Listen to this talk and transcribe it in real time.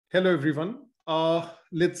Hello, everyone.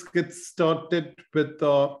 Let's get started with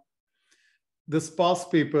this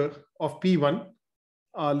past paper of P1.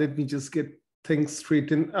 Let me just get things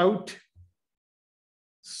straightened out.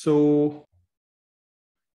 So,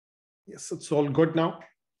 yes, it's all good now.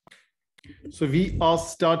 So we are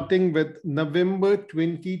starting with November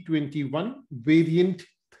 2021, variant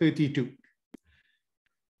 32.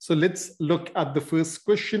 So let's look at the first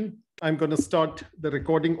question. I'm going to start the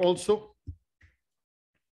recording also.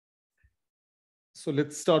 So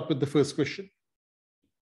let's start with the first question.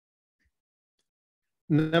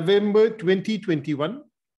 November 2021,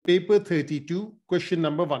 paper 32, question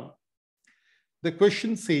number 1. The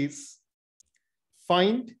question says,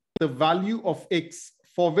 find the value of x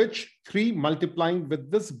for which 3 multiplying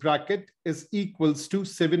with this bracket is equals to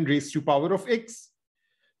 7 raised to power of x.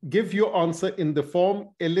 Give your answer in the form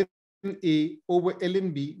ln a over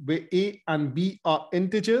ln b, where a and b are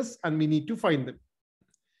integers and we need to find them.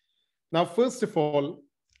 Now, first of all,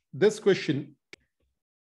 this question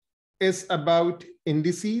is about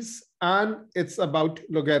indices and it's about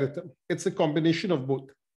logarithm. It's a combination of both.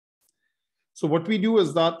 So what we do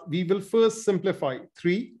is that we will first simplify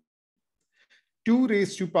 3. 2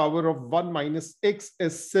 raised to power of 1 minus x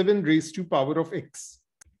is 7 raised to power of x.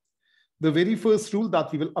 The very first rule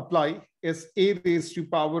that we will apply is a raised to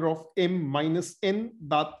power of m minus n.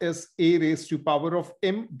 That is a raised to power of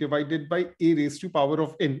m divided by a raised to power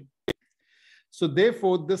of n. So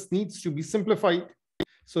therefore, this needs to be simplified.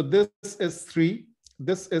 So this is 3.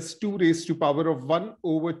 This is 2 raised to power of 1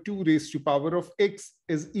 over 2 raised to power of x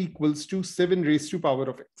is equals to 7 raised to power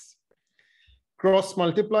of x. Cross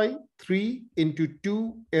multiply 3 into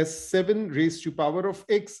 2 is 7 raised to power of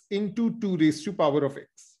x into 2 raised to power of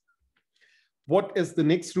x. What is the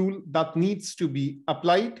next rule that needs to be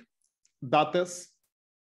applied? That is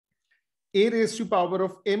a raised to power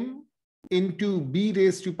of m into b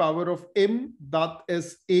raised to power of m, that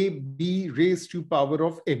is a b raised to power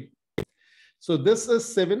of m. So this is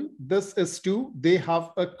 7, this is 2, they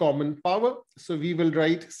have a common power. So we will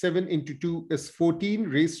write 7 into 2 is 14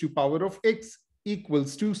 raised to power of x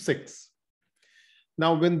equals to 6.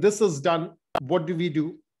 Now when this is done, what do we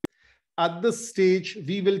do? At this stage,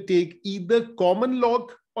 we will take either common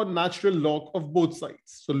log or natural log of both sides.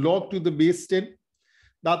 So log to the base 10,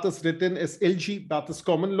 that is written as lg, that is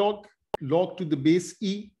common log. Log to the base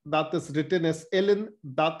e, that is written as ln,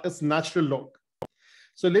 that is natural log.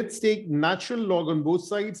 So let's take natural log on both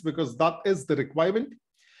sides because that is the requirement.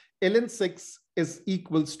 ln 6 is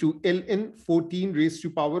equals to ln 14 raised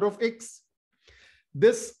to power of x.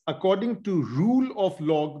 This, according to rule of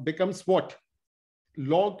log, becomes what?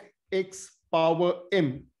 Log x power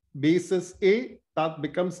m basis a, that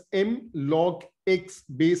becomes m log x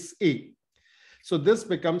base a. So this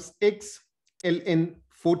becomes x ln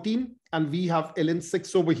 14 and we have ln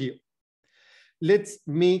 6 over here. Let's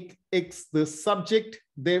make x the subject.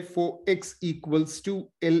 Therefore, x equals to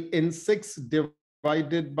ln 6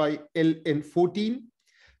 divided by ln 14.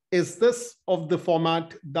 Is this of the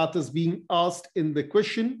format that is being asked in the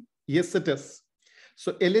question? Yes, it is.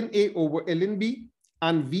 So ln a over ln b,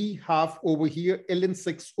 and we have over here ln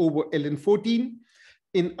 6 over ln 14.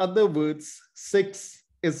 In other words, 6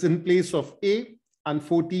 is in place of a and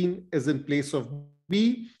 14 is in place of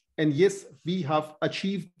b. And yes, we have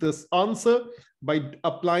achieved this answer by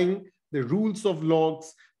applying the rules of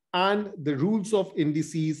logs and the rules of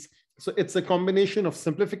indices. So it's a combination of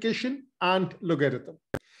simplification and logarithm.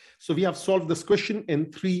 So we have solved this question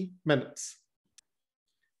in 3 minutes.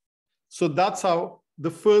 So that's how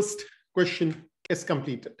the first question is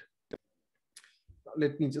completed. Now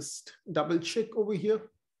let me just double check over here.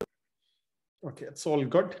 Okay, it's all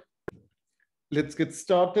good. Let's get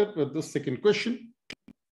started with the second question.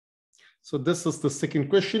 So this is the second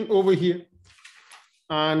question over here.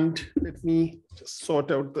 And let me just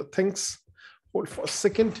sort out the things. Hold for a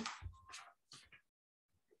second.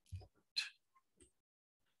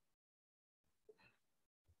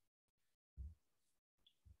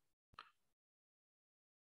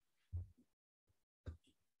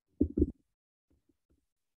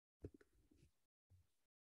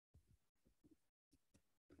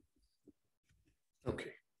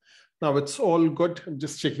 Okay. Now it's all good. I'm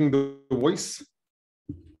just checking the voice.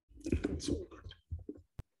 It's all good.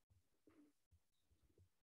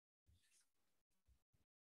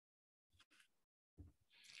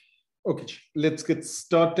 Okay, let's get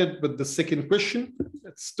started with the second question.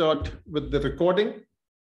 Let's start with the recording.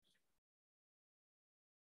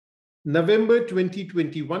 November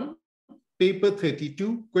 2021, paper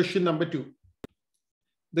 32, question number 2.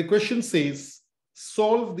 The question says,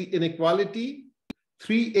 solve the inequality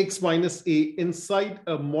 3x minus a inside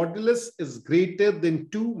a modulus is greater than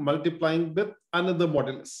 2 multiplying with another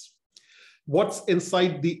modulus. What's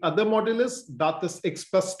inside the other modulus? That is x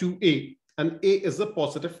plus 2a, and a is a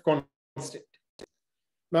positive constant.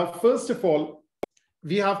 Now, first of all,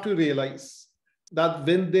 we have to realize that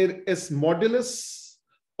when there is modulus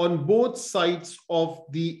on both sides of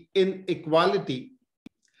the inequality,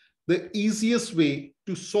 the easiest way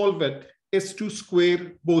to solve it is to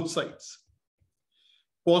square both sides.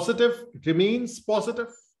 Positive remains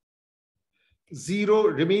positive, 0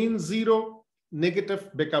 remains 0, negative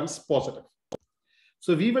becomes positive.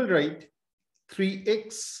 So we will write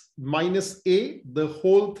 3x minus a, the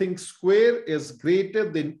whole thing square is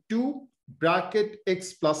greater than 2 bracket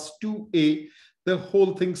x plus 2a, the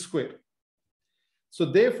whole thing square. So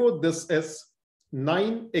therefore, this is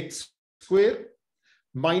 9x square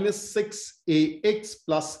minus 6ax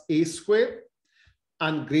plus a square,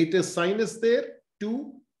 and greater sign is there.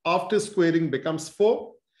 2 after squaring becomes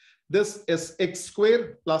 4. This is x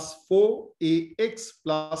square plus 4ax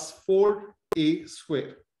plus 4a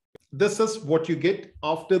square. This is what you get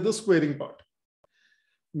after the squaring part.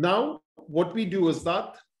 Now, what we do is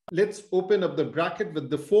that let's open up the bracket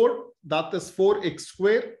with the 4. That is 4x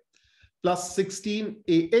square plus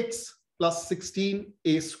 16ax plus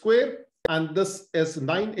 16a square. And this is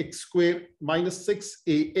 9x square minus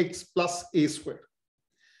 6ax plus a square.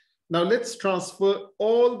 Now let's transfer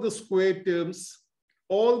all the square terms,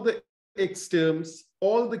 all the x terms,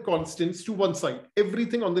 all the constants to one side,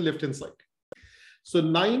 everything on the left-hand side. So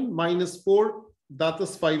 9 minus 4, that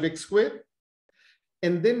is 5x square.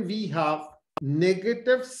 And then we have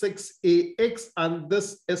negative 6ax, and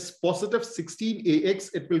this is positive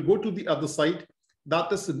 16ax. It will go to the other side.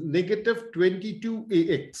 That is negative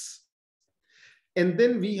 22ax. And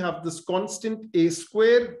then we have this constant a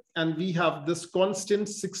square, and we have this constant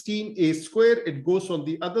 16a square. It goes on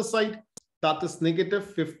the other side. That is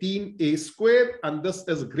negative 15a square, and this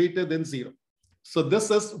is greater than 0. So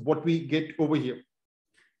this is what we get over here.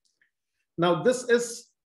 Now this is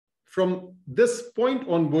from this point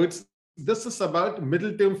onwards, this is about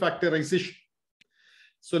middle term factorization.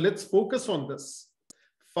 So let's focus on this.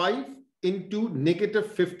 5 into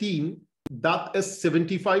negative 15, that is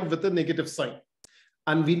 75 with a negative sign.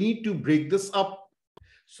 And we need to break this up.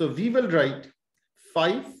 So we will write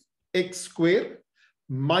 5x square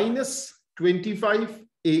minus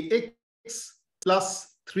 25ax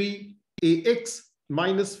plus 3ax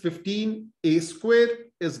minus 15a square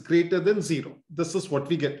is greater than 0. This is what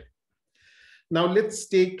we get. Now let's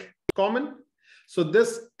take common. So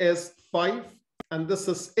this is 5, and this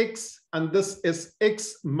is x, and this is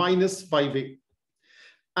x minus 5a.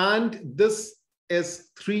 And this is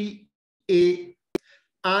 3a,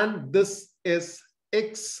 and this is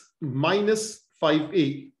x minus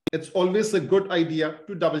 5a. It's always a good idea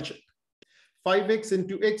to double check. 5x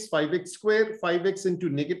into x, 5x square, 5x into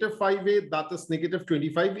negative 5a, that is negative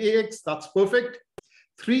 25ax, that's perfect.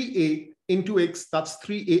 3a into x, that's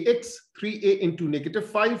 3ax, 3a into negative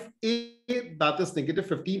 5a, that is negative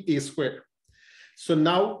 15a square. So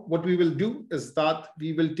now what we will do is that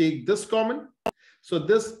we will take this common. So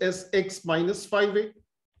this is x minus 5a,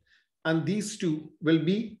 and these two will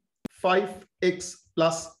be 5x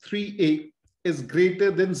plus 3a is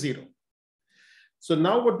greater than 0. So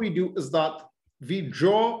now what we do is that we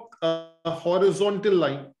draw a horizontal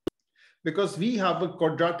line, because we have a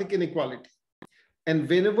quadratic inequality. And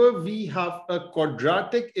whenever we have a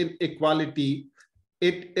quadratic inequality,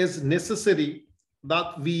 it is necessary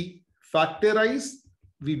that we factorize,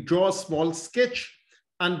 we draw a small sketch,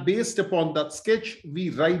 and based upon that sketch, we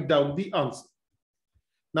write down the answer.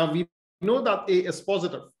 Now we know that a is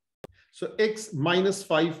positive. So x minus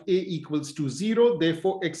 5a equals to 0.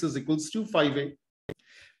 Therefore, x is equals to 5a.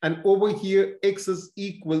 And over here, x is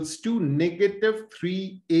equals to negative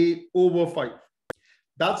 3a over 5.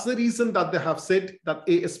 That's the reason that they have said that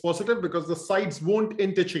a is positive, because the sides won't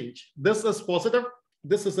interchange. This is positive.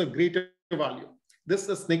 This is a greater value. This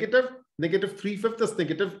is negative. Negative 3/5 is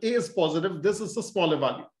negative. A is positive. This is a smaller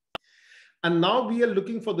value. And now we are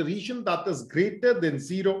looking for the region that is greater than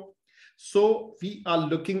 0. So we are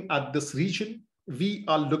looking at this region. We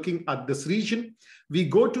are looking at this region. We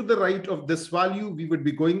go to the right of this value, we would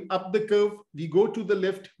be going up the curve. We go to the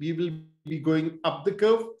left, we will be going up the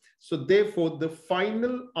curve. So therefore, the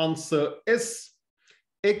final answer is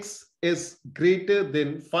x is greater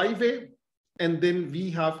than 5a, and then we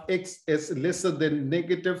have x is lesser than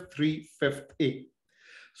negative 3/5 a.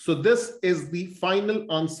 So this is the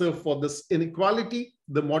final answer for this inequality.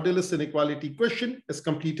 The modulus inequality question is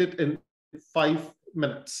completed in 5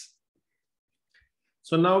 minutes.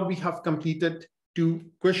 So now we have completed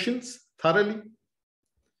 2 questions thoroughly.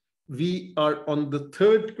 we are on the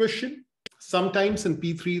third question. Sometimes in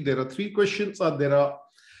P3, there are 3 questions, or there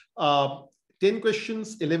are 10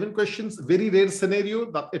 questions, 11 questions. Very rare scenario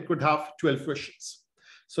that it could have 12 questions.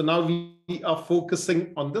 So now we are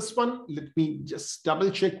focusing on this one. Let me just double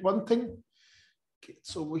check one thing. Okay,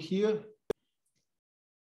 it's over here.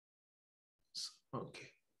 Okay.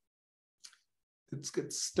 Let's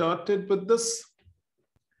get started with this.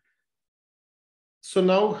 So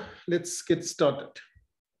now let's get started.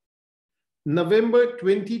 November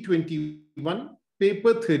 2021,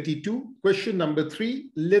 paper 32, question number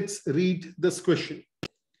 3. Let's read this question.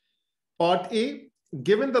 Part A,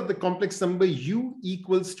 given that the complex number U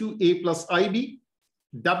equals to A plus IB,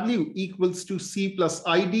 W equals to C plus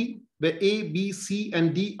ID, where A, B, C,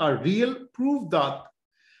 and D are real, prove that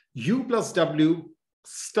U plus W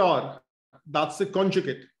star, that's the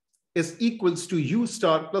conjugate, is equals to U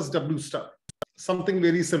star plus W star. Something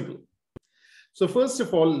very simple. So first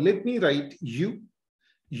of all, let me write U.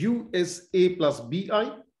 U is A plus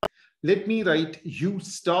BI. Let me write U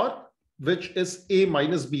star, which is A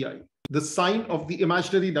minus BI. The sign of the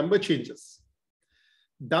imaginary number changes.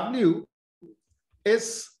 W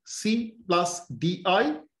is C plus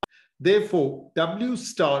DI. Therefore, W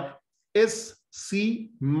star is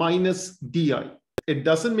C minus DI. It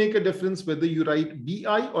doesn't make a difference whether you write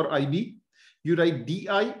BI or IB. You write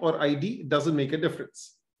DI or ID, it doesn't make a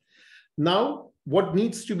difference. Now, what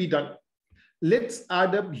needs to be done? Let's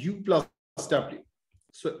add up U plus W.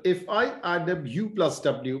 So if I add up U plus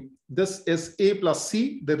W, this is A plus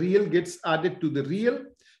C. The real gets added to the real,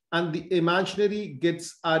 and the imaginary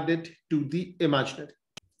gets added to the imaginary.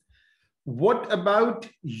 What about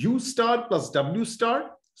U star plus W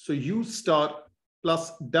star? So U star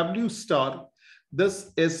plus W star,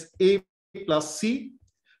 this is A plus C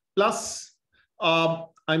plus,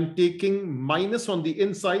 I'm taking minus on the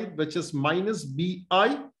inside, which is minus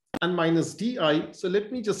BI and minus DI. So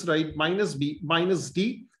let me just write minus B minus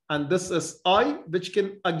D, and this is I, which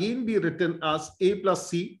can again be written as A plus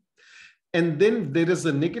C. And then there is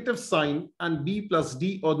a negative sign, and B plus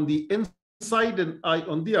D on the inside and I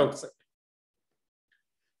on the outside.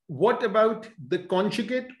 What about the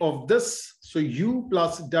conjugate of this? So U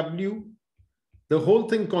plus W, the whole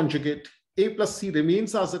thing conjugate, A plus C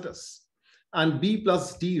remains as it is, and B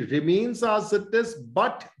plus D remains as it is,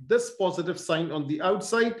 but this positive sign on the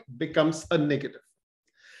outside becomes a negative.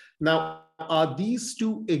 Now, are these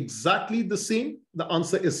two exactly the same? The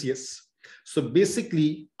answer is yes. So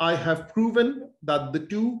basically, I have proven that the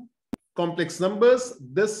two complex numbers,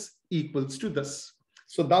 this equals to this.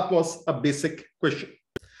 So that was a basic question.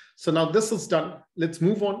 So now this is done. Let's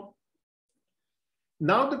move on.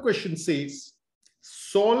 Now the question says,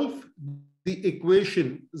 solve the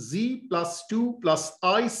equation Z plus 2 plus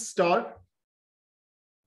I star.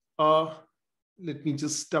 Let me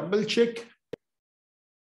just double check.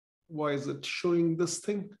 Why is it showing this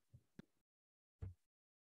thing?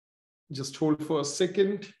 Just hold for a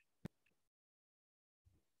second.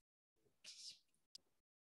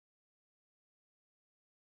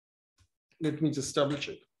 Let me just double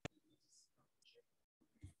check.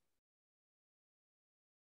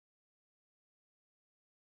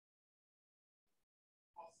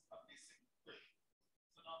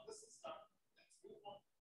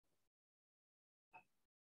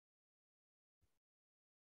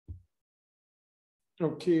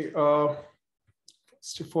 Okay,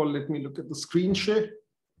 first of all, let me look at the screen share.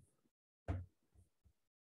 Okay,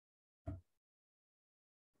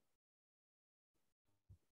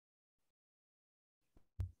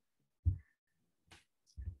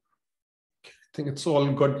 I think it's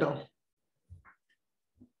all good now.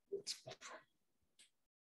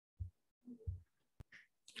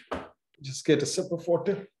 Just get a sip of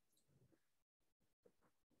water.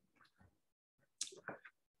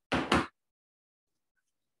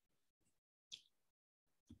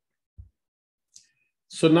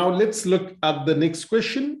 So now let's look at the next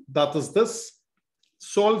question. That is this.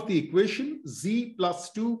 Solve the equation Z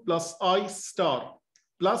plus 2 plus I star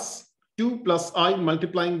plus 2 plus I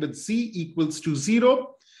multiplying with Z equals to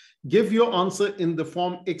 0. Give your answer in the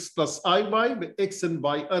form X plus IY, where X and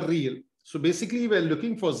Y are real. So basically we're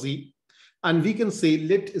looking for Z, and we can say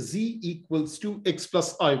let Z equals to X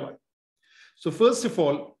plus IY. So first of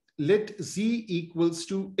all, let Z equals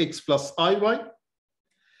to X plus IY.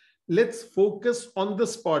 Let's focus on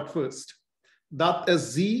this part first. That is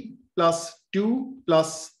Z plus 2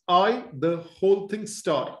 plus I, the whole thing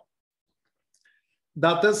star.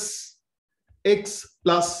 That is X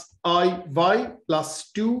plus IY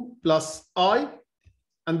plus 2 plus I,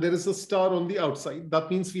 and there is a star on the outside. That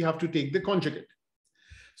means we have to take the conjugate.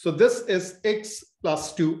 So this is X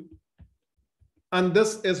plus 2 and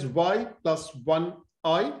this is y plus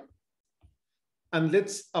 1i. And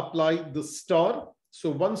let's apply the star. So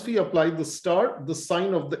once we apply the star, the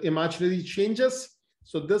sign of the imaginary changes.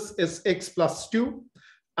 So this is x plus 2,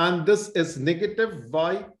 and this is negative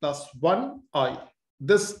y plus 1i.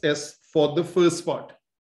 This is for the first part.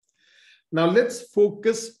 Now let's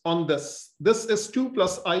focus on this. This is 2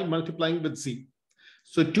 plus I multiplying with z.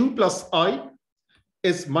 So 2 plus I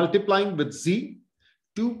is multiplying with z.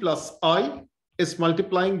 2 plus I is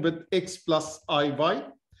multiplying with x plus iy.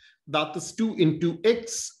 That is 2 into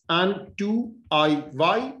x and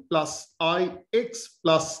 2iy plus ix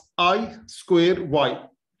plus I square y.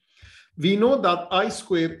 We know that I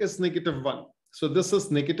square is negative 1. So this is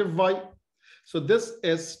negative y. So this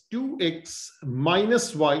is 2x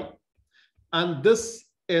minus y. And this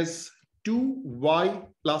is 2y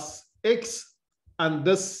plus x. And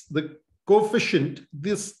this the coefficient.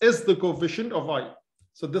 This is the coefficient of I.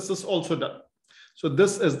 So this is also done. So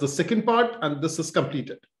this is the second part, and this is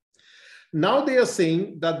completed. Now they are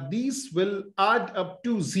saying that these will add up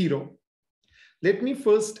to 0. Let me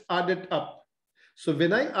first add it up. So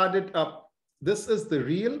when I add it up, this is the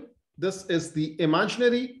real, this is the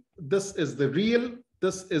imaginary, this is the real,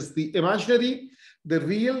 this is the imaginary. The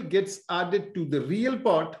real gets added to the real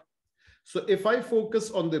part. So if I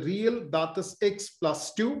focus on the real, that is x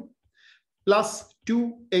plus 2 plus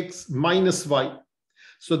 2x minus y.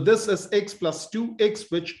 So this is x plus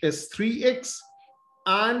 2x, which is 3x.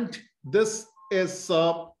 And this is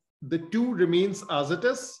the 2 remains as it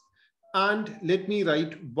is. And let me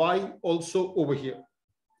write y also over here.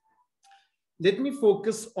 Let me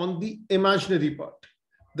focus on the imaginary part.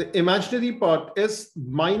 The imaginary part is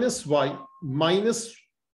minus y minus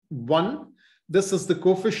 1. This is the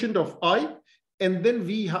coefficient of I. And then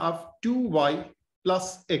we have 2y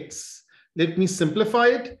plus x. Let me simplify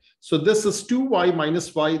it. So this is 2y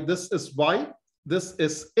minus y. This is y. This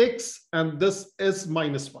is x. And this is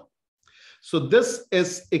minus 1. So this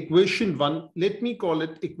is equation 1. Let me call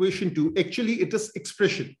it equation 2. Actually, it is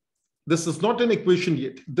expression. This is not an equation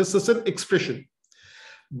yet. This is an expression.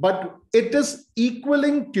 But it is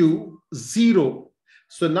equaling to 0.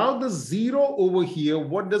 So now the 0 over here,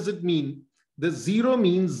 what does it mean? The 0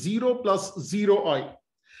 means 0 plus 0i.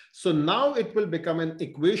 So now it will become an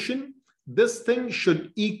equation. This thing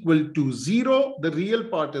should equal to 0. The real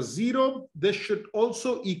part is 0. This should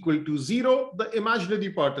also equal to 0. The imaginary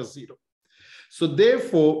part is 0. So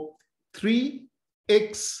therefore,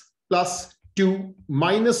 3x plus 2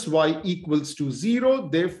 minus y equals to 0.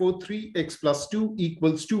 Therefore, 3x plus 2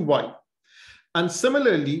 equals to y. And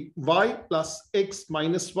similarly, y plus x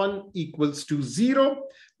minus 1 equals to 0.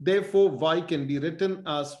 Therefore, y can be written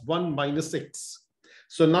as 1 minus x.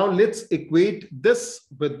 So now let's equate this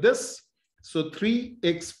with this. So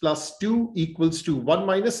 3x plus 2 equals to 1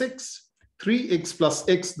 minus x. 3x plus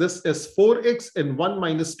x, this is 4x, and 1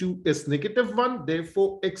 minus 2 is negative 1.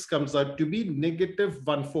 Therefore, x comes out to be negative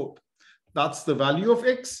 1/4. That's the value of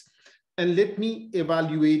x. And let me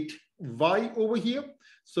evaluate y over here.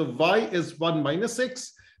 So y is 1 minus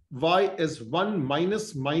x. Y is 1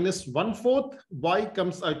 minus 1/4. Y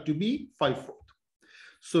comes out to be 5/4.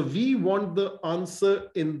 So we want the answer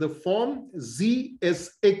in the form z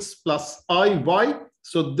is x plus iy.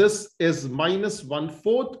 So this is minus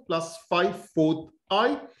 1/4 plus 5/4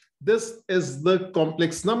 I. This is the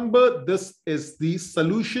complex number. This is the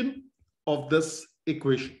solution of this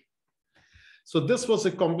equation. So this was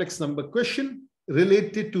a complex number question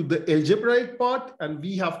related to the algebraic part, and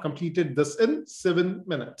we have completed this in 7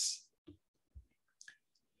 minutes.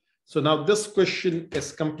 So now this question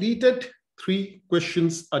is completed. 3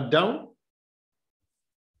 questions are down.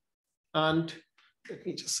 And let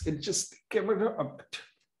me just adjust the camera a bit.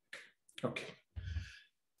 Okay.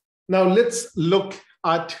 Now let's look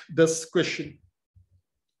at this question,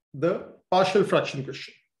 the partial fraction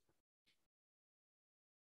question.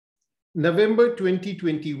 November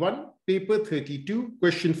 2021, paper 32,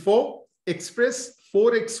 question 4, express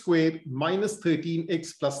 4x squared minus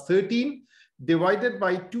 13x plus 13 divided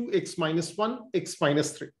by 2x minus 1, x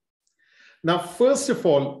minus 3. Now, first of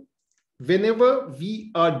all, whenever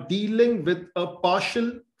we are dealing with a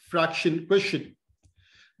partial fraction question,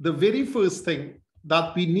 the very first thing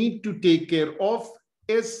that we need to take care of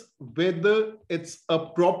is whether it's a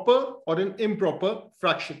proper or an improper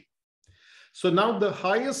fraction. So now the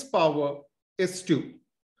highest power is 2.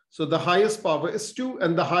 So the highest power is 2,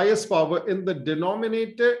 and the highest power in the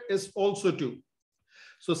denominator is also 2.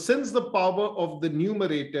 So since the power of the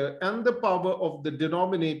numerator and the power of the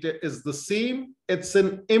denominator is the same, it's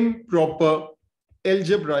an improper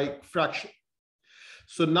algebraic fraction.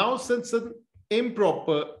 So now since an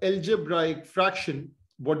improper algebraic fraction,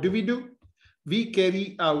 what do? we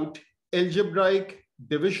carry out algebraic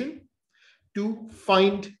division to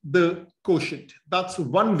find the quotient. That's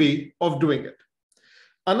one way of doing it.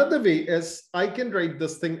 Another way is I can write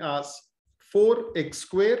this thing as 4x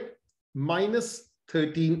squared minus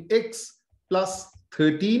 13x plus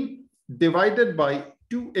 13 divided by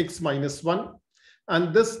 2x minus 1.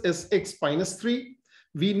 And this is x minus 3.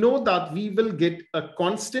 We know that we will get a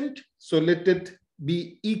constant. So let it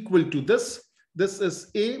be equal to this. This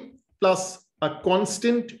is a plus a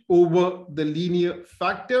constant over the linear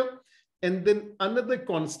factor, and then another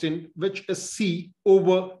constant, which is c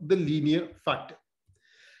over the linear factor.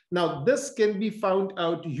 Now, this can be found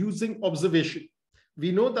out using observation.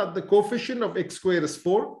 We know that the coefficient of x squared is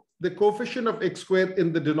 4. The coefficient of x squared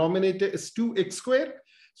in the denominator is 2x squared.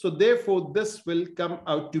 So therefore, this will come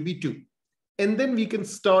out to be 2. And then we can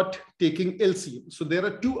start taking LCM. So there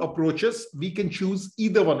are two approaches. We can choose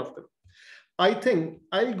either one of them. I think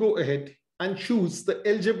I'll go ahead and choose the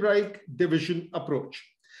algebraic division approach.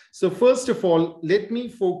 So first of all, let me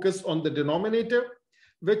focus on the denominator,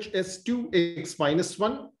 which is 2x minus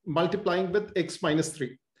 1 multiplying with x minus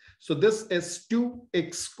 3. So this is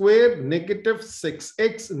 2x squared negative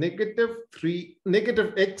 6x negative 3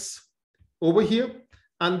 negative x over here.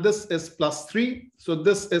 And this is plus 3. So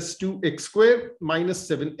this is 2x squared minus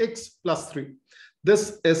 7x plus 3.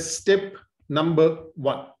 This is step number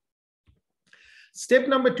 1. Step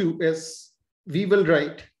number 2 is we will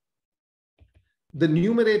write the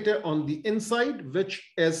numerator on the inside,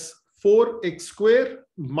 which is 4x squared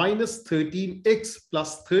minus 13x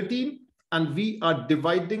plus 13. And we are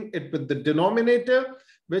dividing it with the denominator,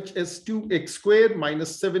 which is 2x squared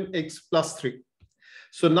minus 7x plus 3.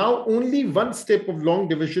 So now only one step of long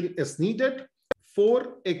division is needed.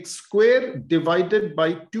 4x squared divided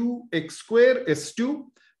by 2x squared is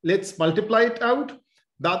 2. Let's multiply it out.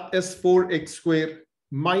 That is 4x squared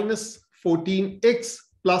minus 14x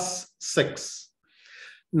plus 6.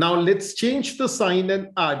 Now let's change the sign and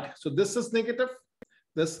add. So this is negative.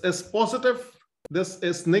 This is positive. This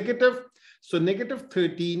is negative. So negative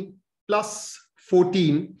 13 plus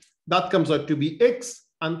 14, that comes out to be x,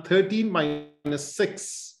 and 13 minus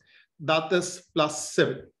 6, that is plus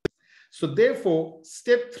 7. So therefore,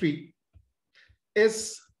 step 3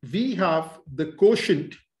 is we have the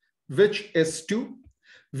quotient, which is 2.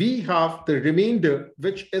 We have the remainder,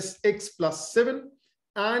 which is x plus 7.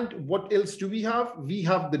 And what else do we have? We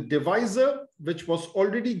have the divisor, which was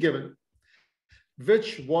already given,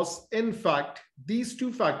 which was in fact these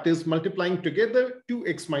two factors multiplying together,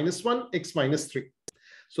 2x minus 1, x minus 3.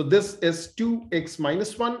 So this is 2x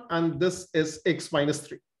minus 1 and this is x minus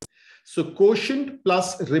 3. So quotient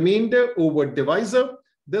plus remainder over divisor,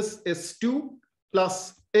 this is 2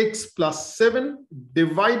 plus x plus 7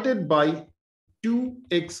 divided by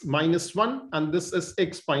 2x minus 1, and this is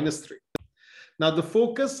x minus 3. Now the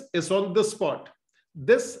focus is on this part.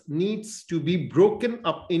 This needs to be broken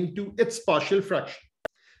up into its partial fraction.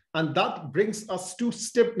 And that brings us to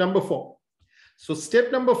step number 4. So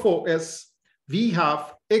step number 4 is we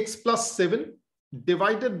have x plus 7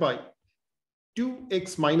 divided by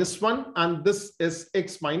 2x minus 1, and this is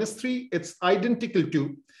x minus 3. It's identical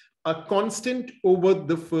to a constant over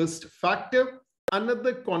the first factor,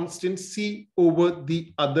 another constant c over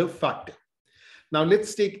the other factor. Now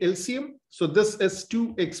let's take LCM. So this is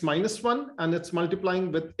 2x minus 1 and it's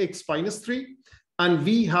multiplying with x minus 3. And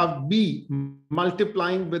we have b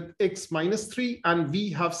multiplying with x minus 3 and we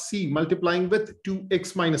have c multiplying with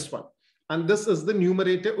 2x minus 1. And this is the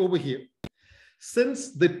numerator over here.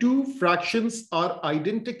 Since the two fractions are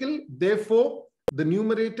identical, therefore the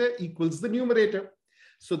numerator equals the numerator.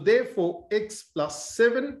 So therefore x plus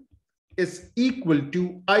 7 is equal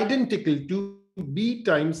to identical to b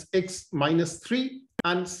times x minus 3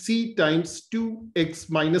 and c times 2x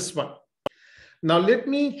minus 1. Now let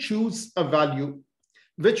me choose a value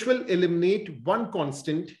which will eliminate one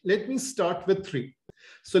constant. Let me start with 3.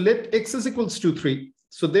 So let x is equals to 3.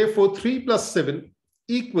 So therefore 3 plus 7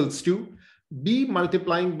 equals to b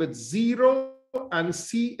multiplying with 0 and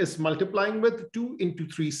c is multiplying with 2 into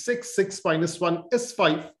 3, 6. 6 minus 1 is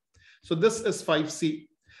 5. So this is 5c.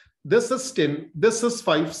 This is 10. This is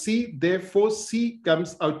 5c. Therefore, c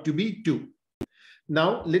comes out to be 2.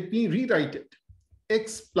 Now, let me rewrite it.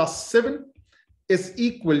 X plus 7 is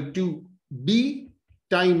equal to b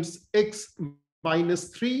times x minus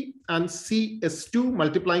 3 and c is 2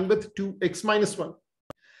 multiplying with 2x minus 1.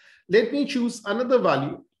 Let me choose another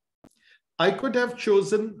value. I could have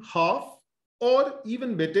chosen half, or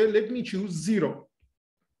even better, let me choose 0.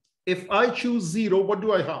 If I choose 0, what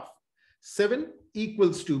do I have? 7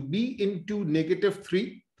 equals to b into negative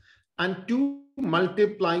 3 and 2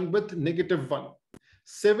 multiplying with negative 1.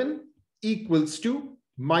 7 equals to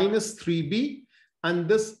minus 3b, and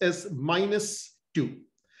this is minus 2.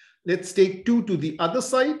 Let's take 2 to the other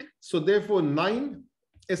side. So therefore 9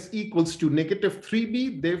 is equals to negative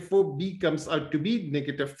 3b. Therefore b comes out to be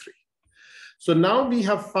negative 3. So now we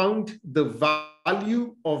have found the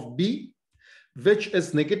value of b, which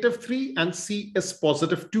is negative 3, and c is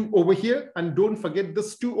positive 2 over here. And don't forget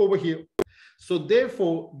this 2 over here. So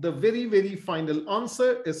therefore, the very, very final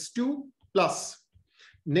answer is 2 plus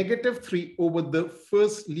negative 3 over the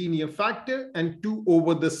first linear factor and 2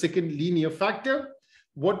 over the second linear factor.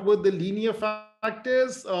 What were the linear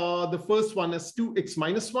factors? The first one is 2x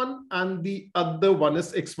minus 1 and the other one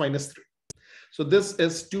is x minus 3. So this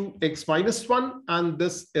is 2x minus 1 and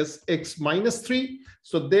this is x minus 3.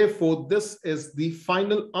 So therefore, this is the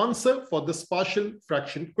final answer for this partial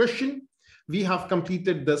fraction question. We have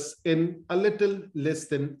completed this in a little less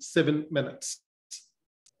than 7 minutes.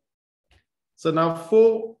 So now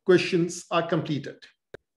 4 questions are completed.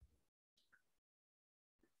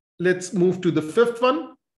 Let's move to the 5th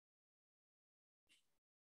one.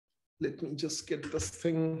 Let me just get this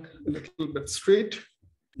thing a little bit straight.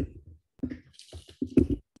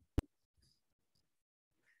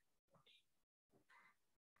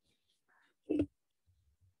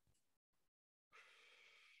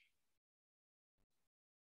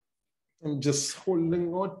 I'm just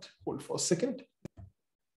holding on. Hold for a second.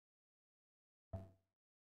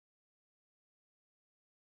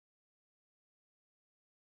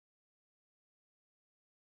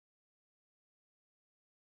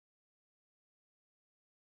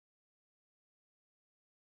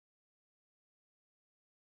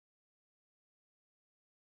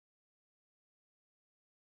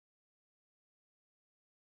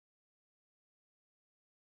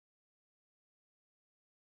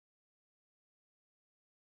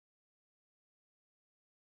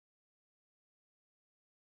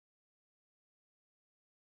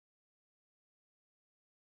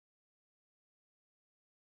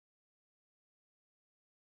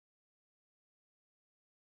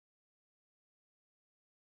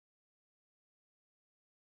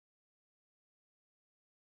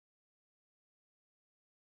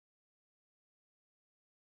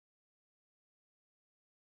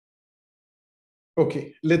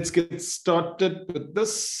 Okay, let's get started with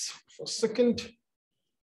this for a second.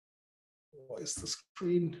 Why is the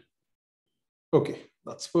screen? Okay,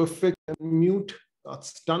 that's perfect. And mute,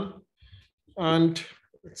 that's done. And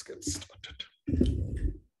let's get started.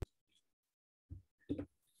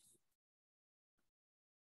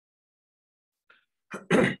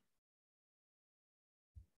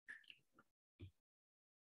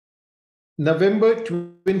 November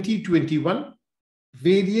 2021,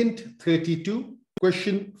 variant 32,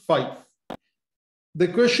 question 5. The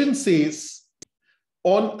question says,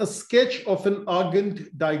 on a sketch of an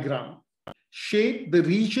Argand diagram, shape the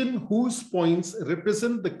region whose points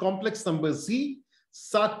represent the complex number z,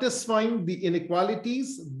 satisfying the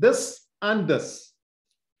inequalities this and this.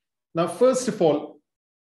 Now, first of all,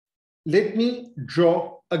 let me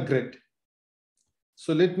draw a grid.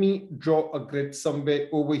 So let me draw a grid somewhere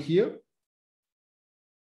over here.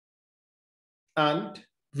 And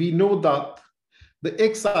we know that the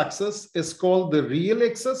x-axis is called the real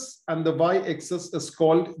axis and the y-axis is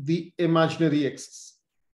called the imaginary axis.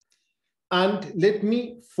 And let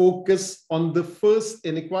me focus on the first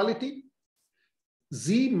inequality.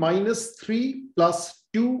 Z minus 3 plus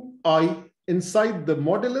 2i inside the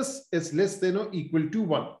modulus is less than or equal to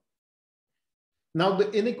 1. Now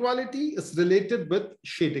the inequality is related with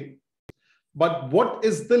shading. But what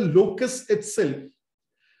is the locus itself?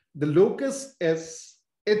 The locus is,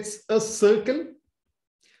 it's a circle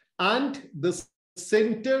and the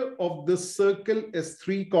center of the circle is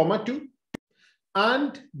 3, 2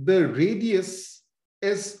 and the radius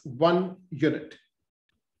is 1 unit.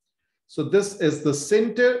 So this is the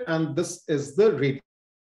center and this is the radius.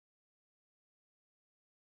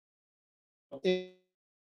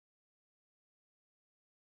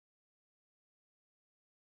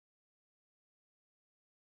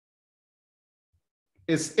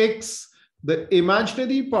 Is x, the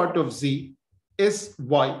imaginary part of z is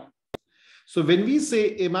y. So when we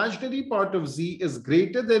say imaginary part of z is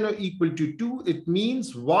greater than or equal to 2, it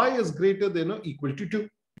means y is greater than or equal to 2.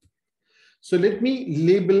 So let me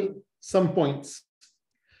label some points.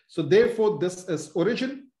 So therefore, this is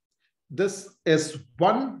origin, this is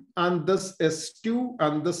 1, and this is 2,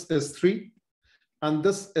 and this is 3. And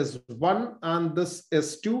this is 1 and this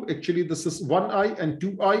is 2. Actually, this is 1i and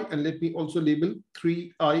 2i. And let me also label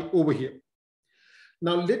 3i over here.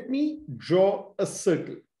 Now, let me draw a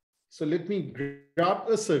circle. So let me grab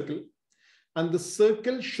a circle. And the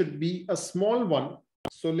circle should be a small one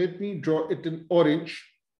So let me draw it in orange.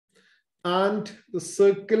 And the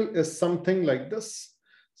circle is something like this.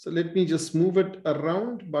 So let me just move it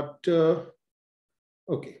around, but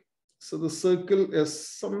okay. So the circle is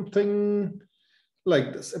something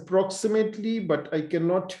like this approximately, but I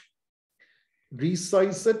cannot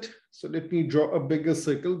resize it. So let me draw a bigger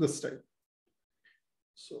circle this time.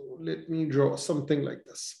 So let me draw something like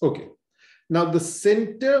this. Okay. Now the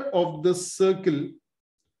center of the circle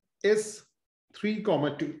is 3,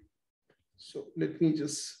 2. So let me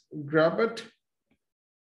just grab it.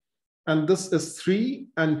 And this is 3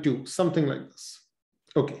 and 2, something like this.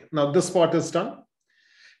 Okay, now this part is done.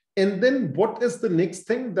 And then what is the next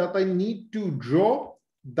thing that I need to draw?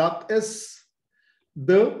 That is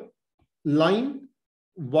the line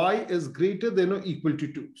y is greater than or equal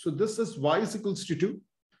to 2. So this is y is equals to 2.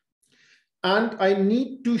 And I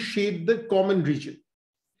need to shade the common region.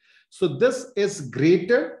 So this is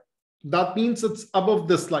greater. That means it's above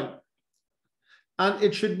this line. And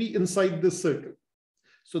it should be inside this circle.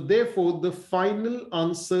 So therefore, the final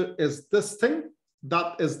answer is this thing.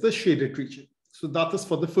 That is the shaded region. So that is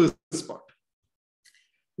for the first part.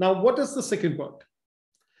 Now, what is the second part?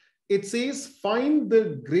 It says find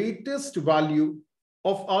the greatest value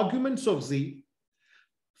of arguments of z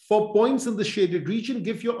for points in the shaded region.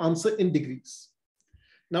 Give your answer in degrees.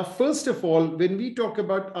 Now, first of all, when we talk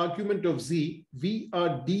about argument of z, we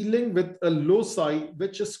are dealing with a loci,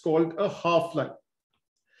 which is called a half line.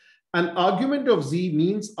 An argument of z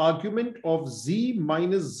means argument of z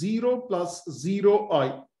minus 0 plus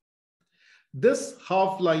 0i. This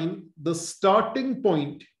half line, the starting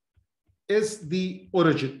point is the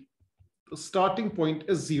origin. The starting point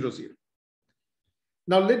is 0, 0.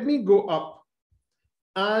 Now let me go up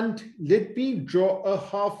and let me draw a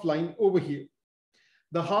half line over here.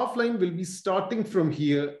 The half line will be starting from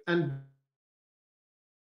here and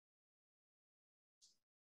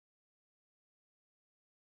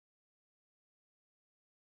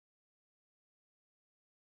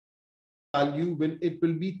value when it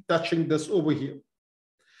will be touching this over here.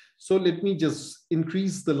 So let me just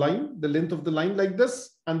increase the line, the length of the line like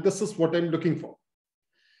this, and this is what I'm looking for.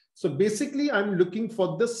 So basically, I'm looking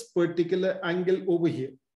for this particular angle over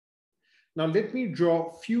here. Now let me draw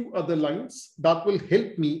a few other lines that will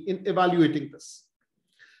help me in evaluating this.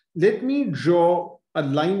 Let me draw a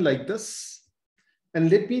line like this, and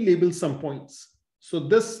let me label some points. So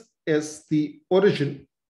this is the origin.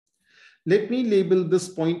 Let me label this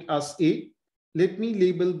point as A. Let me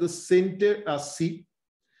label the center as C.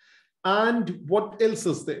 And what else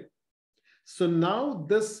is there? So now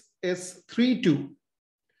this is 3, 2.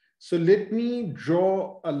 So let me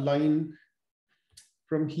draw a line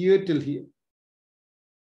from here till here.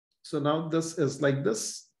 So now this is like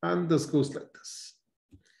this, and this goes like this.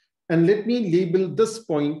 And let me label this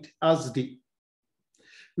point as D.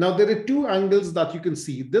 Now there are two angles that you can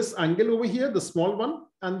see. This angle over here, the small one,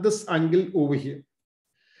 and this angle over here.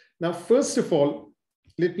 Now, first of all,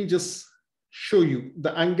 let me just show you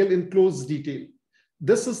the angle in close detail.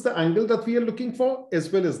 This is the angle that we are looking for,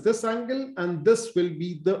 as well as this angle, and this will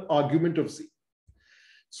be the argument of Z.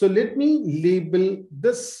 So let me label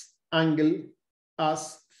this angle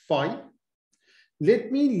as phi.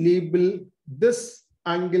 Let me label this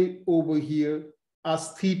angle over here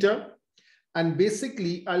as theta. And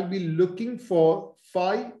basically, I'll be looking for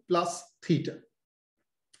phi plus theta.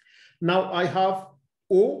 Now I have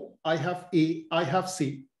O, I have A, I have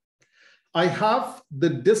C. I have the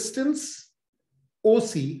distance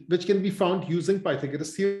OC, which can be found using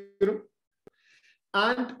Pythagoras theorem.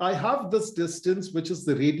 And I have this distance, which is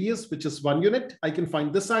the radius, which is 1 unit. I can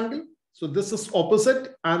find this angle. So this is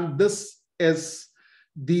opposite, and this is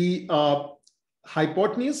the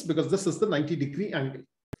hypotenuse, because this is the 90-degree angle.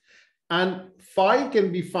 And phi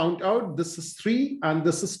can be found out. This is 3 and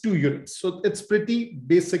this is 2 units. So it's pretty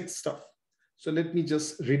basic stuff. So let me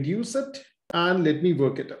just reduce it and let me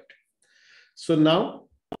work it out. So now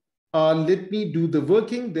let me do the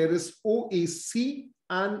working. There is OAC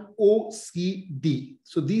and OCD.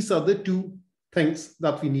 So these are the two things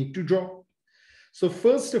that we need to draw. So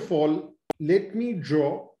first of all, let me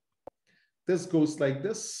draw. This goes like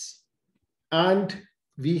this. And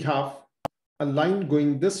we have a line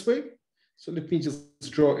going this way. So let me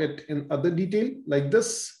just draw it in other detail like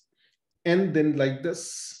this, and then like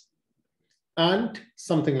this, and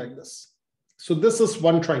something like this. So this is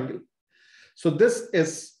one triangle. So this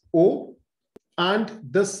is O, and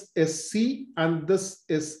this is C, and this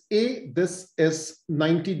is A. This is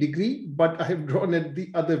 90-degree, but I have drawn it the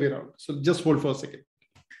other way around. So just hold for a second.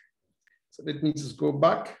 So let me just go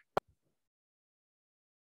back.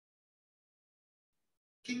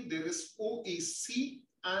 There is OAC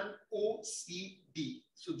and OCD.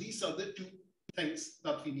 So these are the two things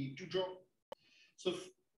that we need to draw. So,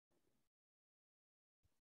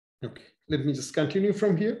 okay, let me just continue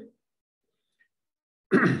from here.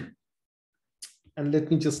 And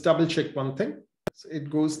let me just double check one thing. So it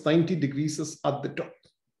goes 90 degrees is at the top.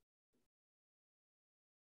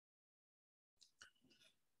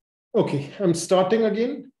 Okay, I'm starting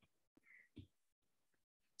again.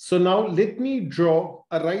 So now let me draw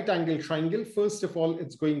a right angle triangle. First of all,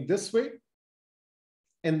 it's going this way,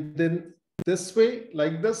 and then this way,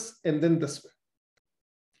 like this, and then this way.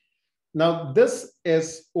 Now this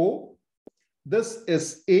is O, this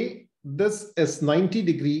is A, this is 90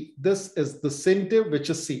 degree, this is the center, which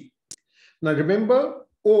is C. Now remember,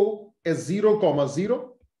 O is 0,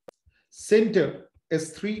 0, center is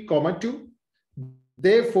 3, 2.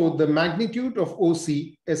 Therefore, the magnitude of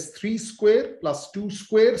OC is 3 square plus 2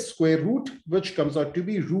 square square root, which comes out to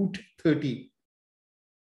be root 13.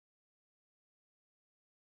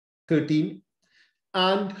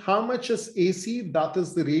 And how much is AC? That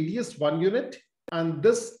is the radius, 1 unit. And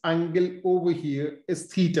this angle over here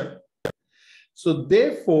is theta. So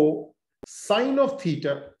therefore, sine of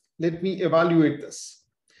theta, let me evaluate this.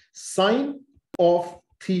 Sine of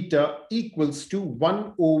theta equals to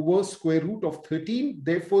 1 over square root of 13.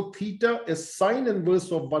 Therefore, theta is sine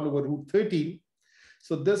inverse of 1 over root 13.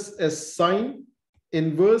 So this is sine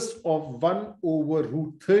inverse of 1 over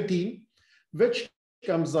root 13, which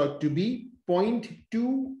comes out to be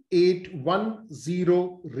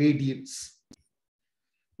 0.2810 radians.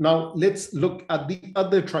 Now let's look at the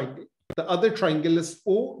other triangle. The other triangle is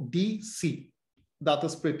ODC. That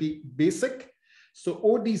is pretty basic. So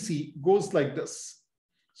ODC goes like this.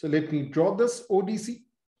 So let me draw this ODC.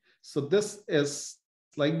 So this is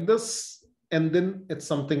like this, and then it's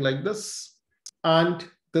something like this. And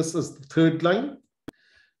this is the third line.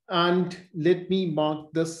 And let me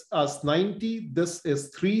mark this as 90. This is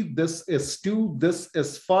 3, this is 2, this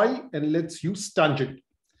is 5, and let's use tangent.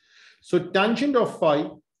 So tangent of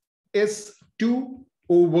 5 is 2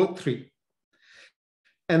 over 3.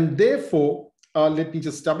 And therefore, let me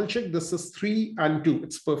just double check. This is 3 and 2.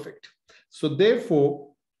 It's perfect. So therefore,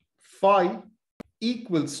 phi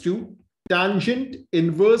equals to tangent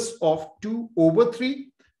inverse of 2 over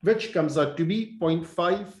 3, which comes out to be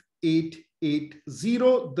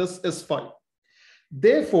 0.5880. This is phi.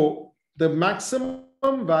 Therefore, the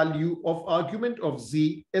maximum value of argument of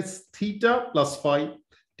z is theta plus phi.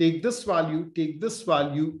 Take this value,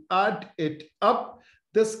 add it up.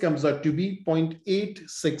 This comes out to be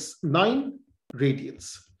 0.869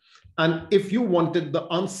 radians. And if you wanted the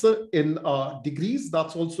answer in degrees,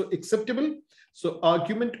 that's also acceptable. So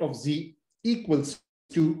argument of z equals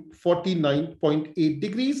to 49.8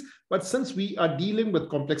 degrees. But since we are dealing with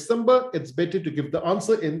complex number, it's better to give the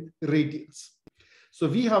answer in radians. So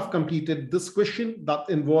we have completed this question that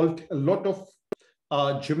involved a lot of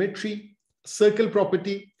geometry, circle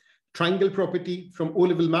property, triangle property from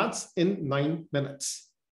O-level maths in 9 minutes.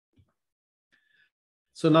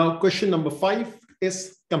 So now question number 5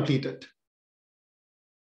 is completed.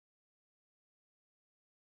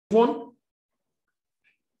 One.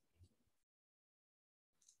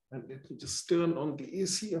 And let me just turn on the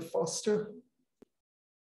AC faster.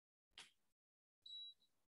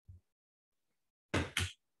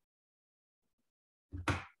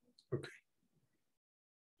 Okay.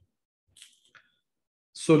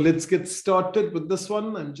 So let's get started with this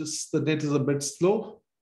one. The net is a bit slow.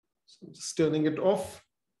 So I'm just turning it off.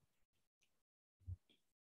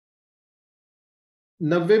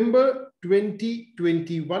 November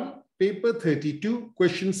 2021, paper 32,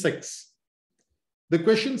 question 6. The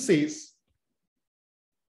question says,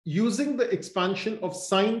 using the expansion of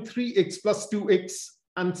sine 3x plus 2x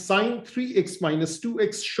and sine 3x minus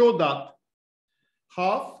 2x, show that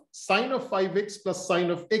half sine of 5x plus sine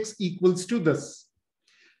of x equals to this.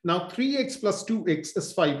 Now 3x plus 2x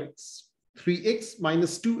is 5x. 3x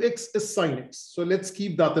minus 2x is sine x. So let's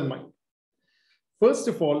keep that in mind. First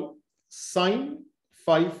of all, sine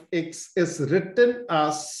 5x is written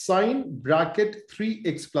as sine bracket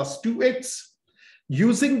 3x plus 2x.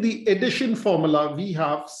 Using the addition formula, we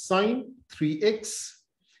have sine 3x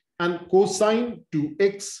and cosine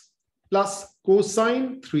 2x plus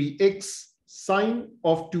cosine 3x sine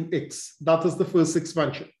of 2x. That is the first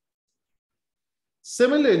expansion.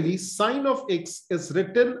 Similarly, sine of x is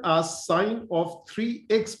written as sine of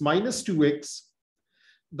 3x minus 2x.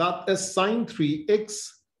 That is sine 3x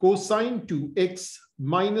cosine 2x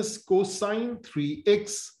minus cosine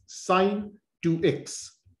 3x sine 2x.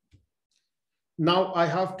 Now I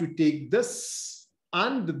have to take this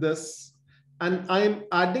and I am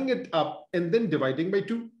adding it up and then dividing by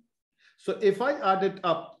 2. So if I add it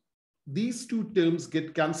up, these two terms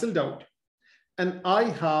get cancelled out, and I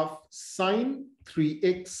have sine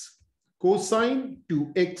 3x, cosine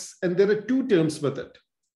 2x, and there are two terms with it.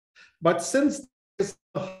 But since there's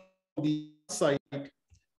on the side,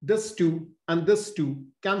 this 2 and this 2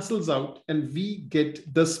 cancels out, and we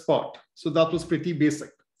get this part. So that was pretty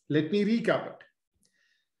basic. Let me recap it.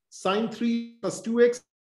 Sine 3 plus 2x,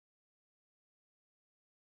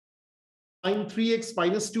 sine 3x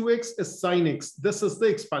minus 2x is sine x. This is the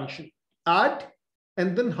expansion. Add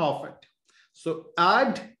and then half it. So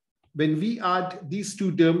add, when we add, these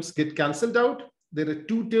two terms get cancelled out. There are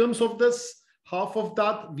two terms of this. Half of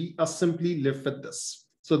that, we are simply left with this.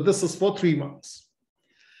 So this is for 3 marks.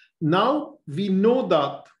 Now we know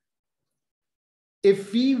that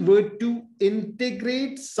if we were to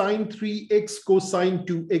integrate sine 3x cosine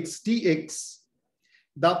 2x dx,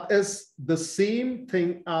 that is the same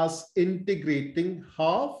thing as integrating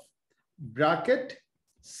half bracket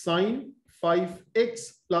sine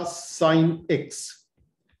 5x plus sine x.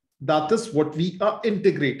 That is what we are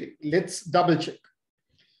integrating. Let's double check.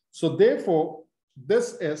 So therefore,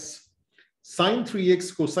 this is sine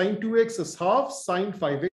 3x cosine 2x is half sine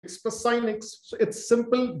 5x plus sine x. So it's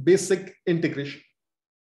simple basic integration.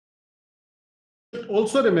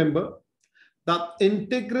 Also remember that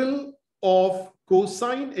integral of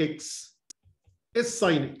cosine x is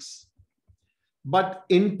sine x, but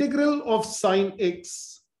integral of sine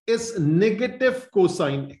x is negative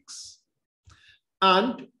cosine x.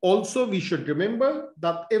 And also we should remember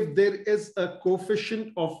that if there is a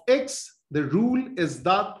coefficient of x, the rule is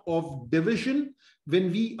that of division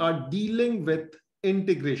when we are dealing with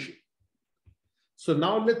integration. So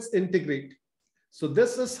now let's integrate. So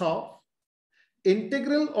this is half.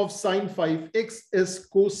 Integral of sine 5x is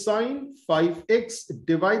cosine 5x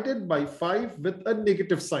divided by 5 with a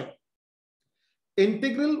negative sign.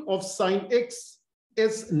 Integral of sine x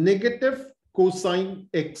is negative cosine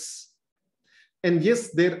x. And yes,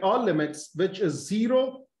 there are limits, which is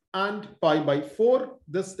 0 and pi by 4.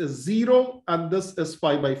 This is 0 and this is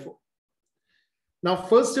pi by 4. Now,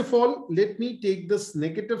 first of all, let me take this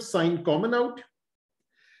negative sign common out.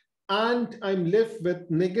 And I'm left with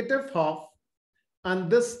negative half.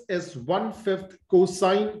 And this is 1/5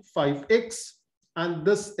 cosine 5x. And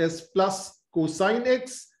this is plus cosine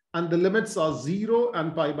x. And the limits are 0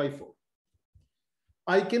 and pi by 4.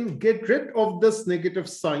 I can get rid of this negative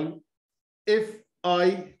sign if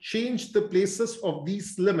I change the places of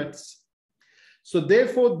these limits. So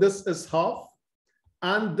therefore, this is half.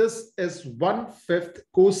 And this is 1/5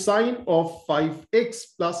 cosine of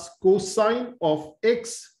 5x plus cosine of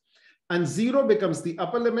x. And 0 becomes the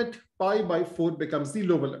upper limit, pi by 4 becomes the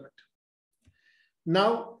lower limit.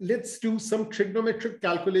 Now, let's do some trigonometric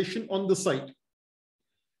calculation on the side.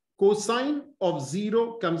 Cosine of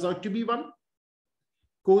 0 comes out to be 1.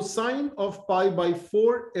 Cosine of pi by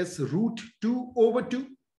 4 is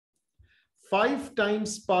 √2/2. 5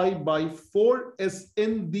 times pi by 4 is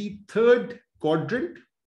in the third quadrant.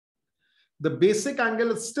 The basic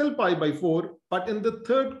angle is still pi by 4, but in the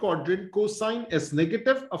third quadrant, cosine is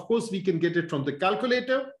negative. Of course, we can get it from the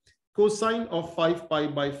calculator. Cosine of 5 pi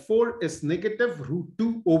by 4 is negative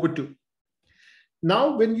 √2/2.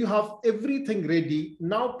 Now, when you have everything ready,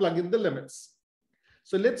 now plug in the limits.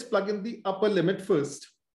 So let's plug in the upper limit first.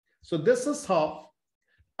 So this is half,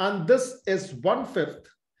 and this is 1/5,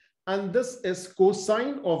 and this is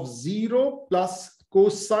cosine of 0 plus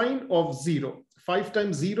cosine of 0. 5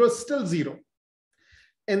 times 0 is still 0.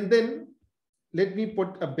 And then let me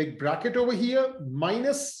put a big bracket over here,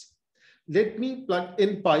 minus, let me plug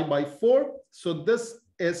in pi by 4. So this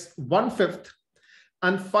is 1/5.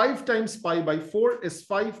 And 5 times pi by 4 is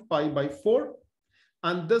 5 pi by 4.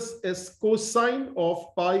 And this is cosine of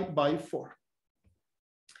pi by 4.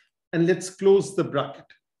 And let's close the bracket.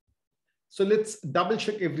 So let's double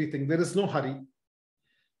check everything. There is no hurry.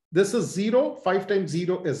 This is 0. 5 times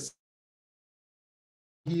 0 is,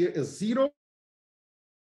 here is 0.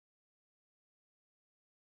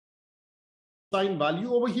 Sine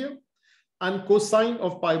value over here. And cosine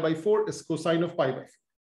of pi by 4 is cosine of pi by 4.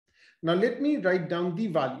 Now let me write down the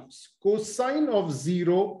values. Cosine of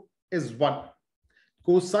 0 is 1.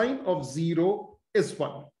 Cosine of 0 is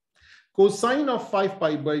 1. Cosine of 5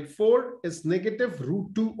 pi by 4 is negative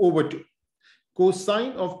 √2/2.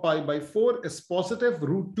 Cosine of pi by 4 is positive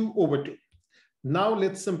 √2/2. Now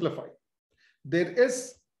let's simplify. There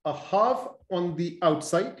is a half on the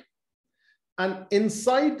outside. And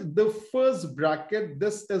inside the first bracket,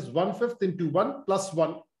 this is 1/5 into 1 plus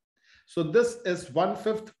 1. So this is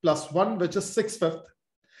 1/5 plus 1, which is 6/5.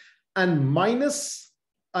 And minus,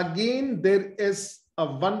 again, there is a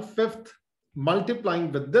 1/5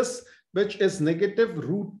 multiplying with this. which is negative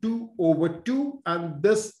root 2 over 2, and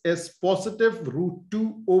this is positive root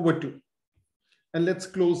 2 over 2. And let's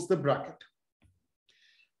close the bracket.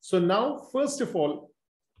 So now, first of all,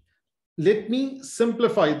 let me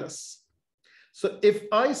simplify this. So if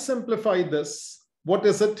I simplify this, what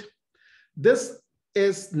is it? This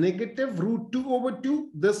is negative root 2 over 2.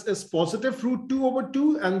 This is positive root 2 over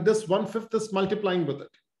 2. And this 1/5 is multiplying with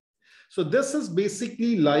it. So this is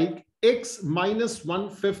basically like x minus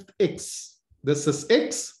 1/5 x. This is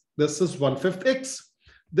x. This is 1/5 x.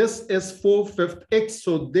 This is 4/5 x.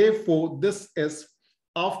 So therefore, this is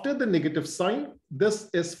after the negative sign. This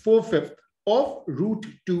is 4/5 of root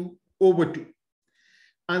 2 over 2.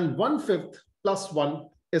 And 1/5 plus 1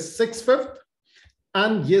 is 6/5.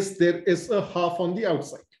 And yes, there is a half on the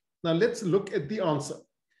outside. Now let's look at the answer.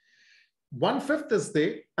 1/5 is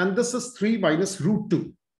there, and this is 3 minus root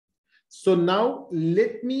 2. So now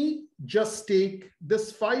let me just take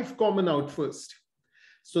this 5 common out first.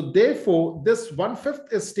 So therefore, this 1/5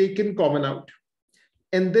 is taken common out.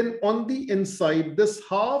 And then on the inside, this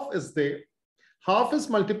half is there. Half is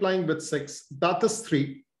multiplying with 6, that is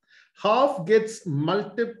 3. Half gets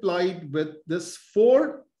multiplied with this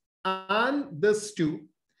 4 and this 2.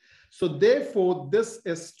 So therefore, this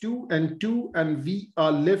is 2 and 2, and we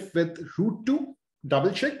are left with root 2.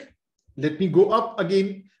 Double check. Let me go up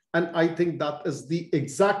again. And I think that is the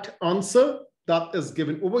exact answer that is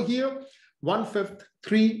given over here. 1/5,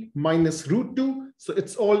 3 minus root 2. So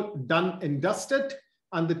it's all done and dusted.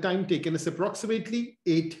 And the time taken is approximately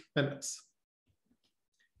 8 minutes.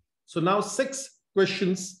 So now 6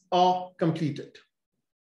 questions are completed.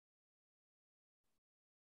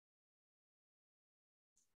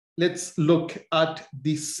 Let's look at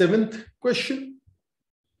the 7th question.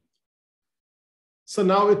 So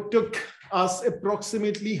now it took us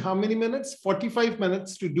approximately how many minutes? 45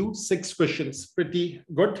 minutes to do 6 questions. Pretty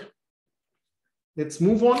good. Let's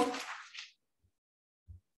move on.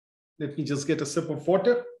 Let me just get a sip of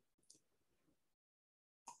water.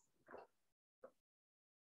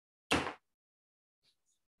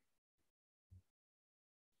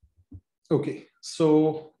 Okay,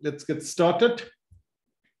 so let's get started.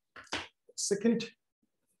 Second,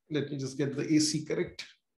 let me just get the AC correct.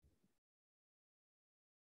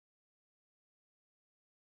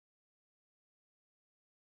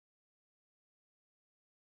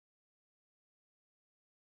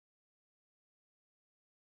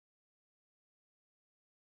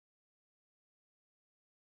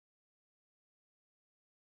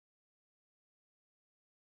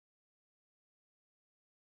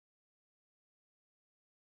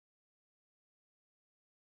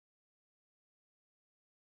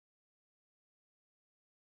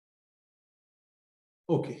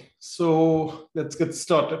 Okay, so let's get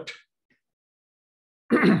started.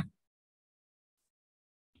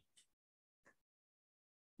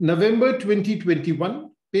 November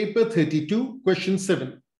 2021, paper 32, question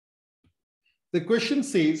 7. The question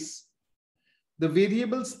says, the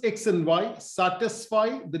variables x and y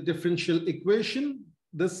satisfy the differential equation.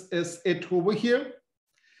 This is it over here.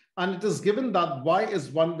 And it is given that y is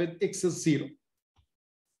 1 with x is 0.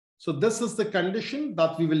 So this is the condition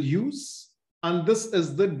that we will use. And this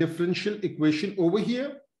is the differential equation over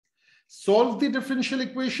here. Solve the differential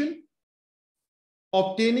equation,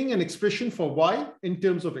 obtaining an expression for y in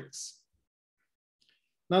terms of x.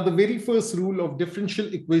 Now, the very first rule of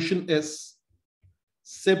differential equation is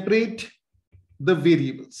separate the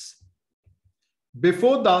variables.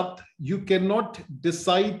 Before that, you cannot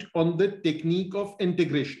decide on the technique of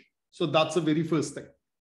integration. So that's the very first thing.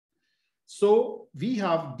 So we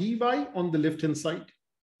have dy on the left-hand side.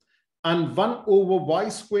 And 1 over y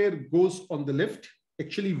square goes on the left.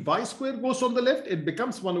 Actually, y square goes on the left. It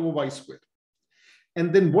becomes 1 over y square.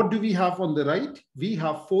 And then what do we have on the right? We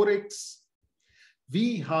have 4x.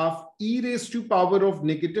 We have e raised to power of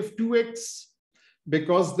negative 2x.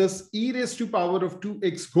 Because this e raised to power of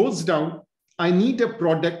 2x goes down, I need a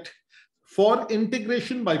product for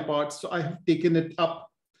integration by parts. So I have taken it up.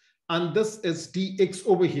 And this is dx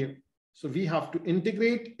over here. So we have to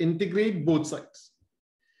integrate both sides.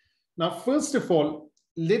 Now, first of all,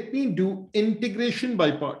 let me do integration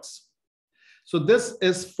by parts. So this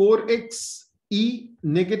is 4x e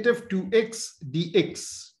negative 2x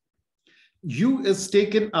dx. U is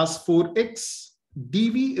taken as 4x.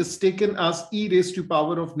 dv is taken as e raised to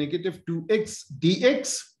power of negative 2x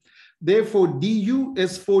dx. Therefore, du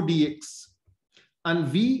is 4 dx. And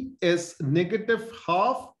v is negative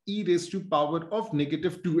half e raised to power of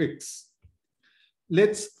negative 2x.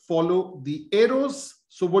 Let's follow the arrows.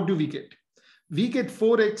 So what do we get? We get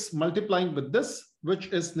 4x multiplying with this, which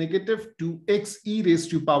is negative 2x e raised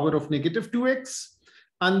to power of negative 2x.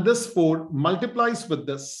 and this 4 multiplies with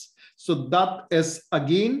this. So that is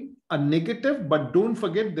again a negative, but don't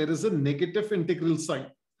forget there is a negative integral sign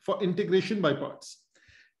for integration by parts.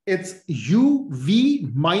 It's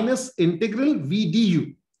uv minus integral v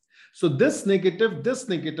du. So this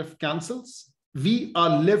negative cancels. We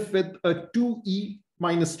are left with a 2e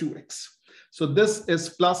minus 2x. So this is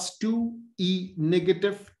plus 2e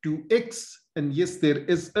negative 2x. And yes, there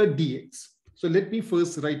is a dx. So let me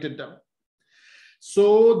first write it down.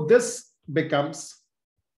 So this becomes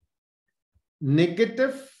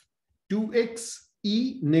negative 2x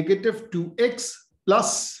e negative 2x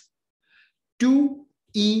plus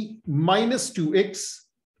 2e minus 2x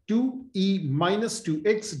 2e minus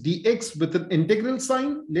 2x dx with an integral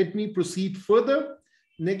sign. Let me proceed further.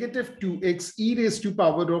 Negative 2x e raised to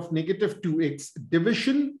power of negative 2x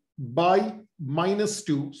division by minus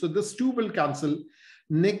 2. So this 2 will cancel.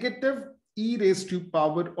 Negative e raised to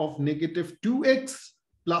power of negative 2x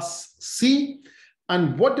plus c.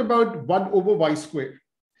 And what about 1 over y squared?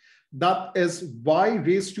 That is y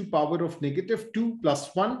raised to power of negative 2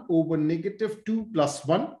 plus 1 over negative 2 plus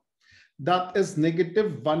 1. That is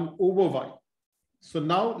negative 1 over y. So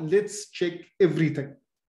now let's check everything.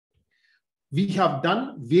 We have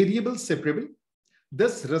done variable separable.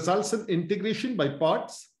 This results in integration by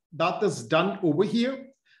parts. That is done over here.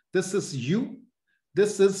 This is u.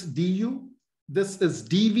 This is du. This is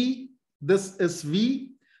dv. This is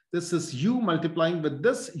v. This is u multiplying with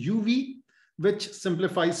this uv, which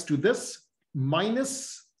simplifies to this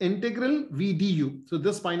minus integral v du. So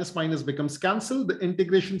this minus minus becomes cancelled. The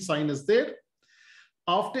integration sign is there.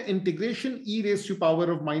 After integration, e raised to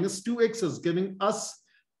power of minus 2x is giving us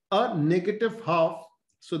a negative half.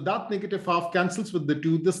 So that negative half cancels with the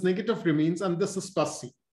 2. This negative remains, and this is plus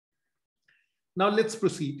c. Now let's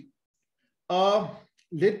proceed.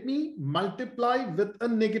 Let me multiply with a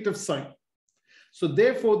negative sign. So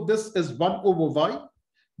therefore, this is 1 over y.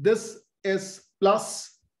 This is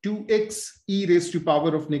plus 2x e raised to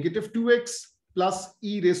power of negative 2x plus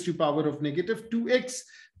e raised to power of negative 2x.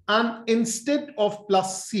 And instead of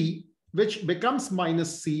plus c, which becomes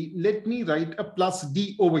minus c, let me write a plus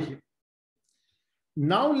d over here.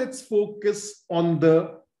 Now let's focus on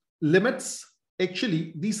the limits.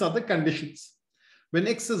 Actually, these are the conditions. When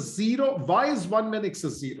x is 0, y is 1 when x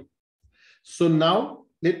is 0. So now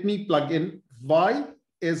let me plug in y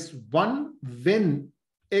is 1 when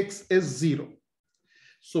x is 0.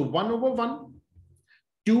 So 1 over 1,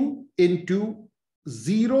 2 into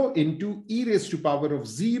 0 into e raised to power of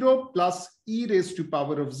 0 plus e raised to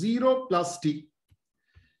power of 0 plus t.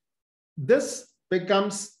 This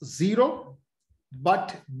becomes 0,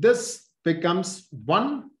 but this becomes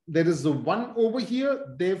 1. There is a 1 over here.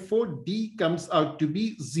 Therefore, d comes out to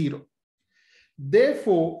be 0.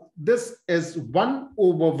 Therefore, this is 1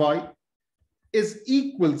 over y is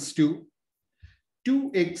equals to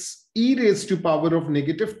 2x e raised to power of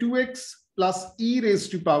negative 2x plus e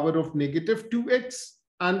raised to power of negative 2x,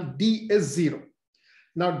 and d is 0.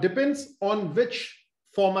 Now, depends on which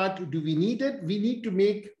format do we need it. We need to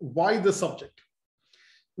make y the subject.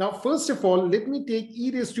 Now, first of all, let me take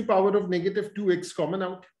e raised to power of negative 2x common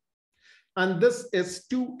out. And this is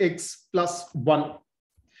 2x plus 1.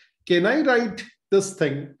 Can I write this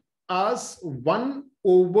thing as 1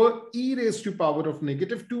 over e raised to power of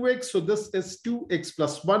negative 2x? So this is 2x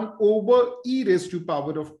plus 1 over e raised to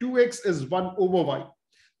power of 2x is 1 over y.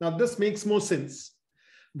 Now this makes more sense.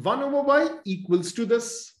 1 over y equals to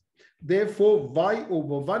this. Therefore, y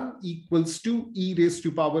over 1 equals to e raised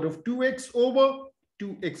to power of 2x over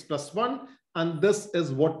 2x plus 1. And this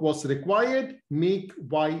is what was required. Make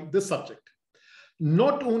y the subject.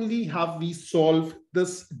 Not only have we solved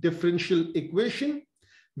this differential equation,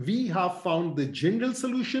 we have found the general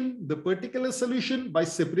solution, the particular solution by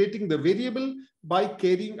separating the variable, by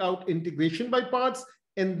carrying out integration by parts,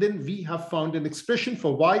 and then we have found an expression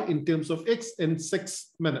for y in terms of x in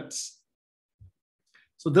 6 minutes.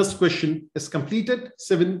 So this question is completed.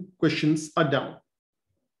 7 questions are done.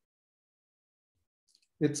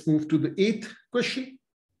 Let's move to the 8th question.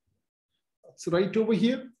 That's right over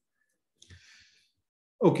here.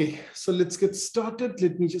 Okay, so let's get started.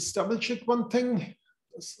 Let me just double check one thing.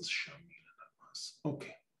 This is Shamil.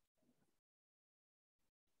 Okay.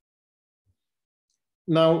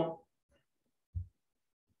 Now,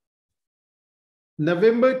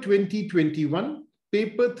 November 2021,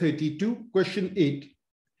 paper 32, question 8.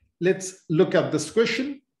 Let's look at this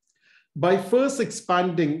question. By first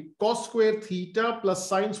expanding cos square theta plus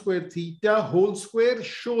sine square theta whole square,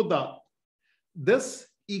 show that this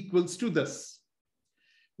equals to this.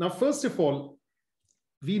 Now, first of all,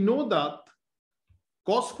 we know that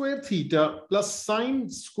cos square theta plus sine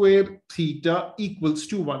square theta equals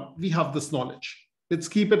to 1. We have this knowledge. Let's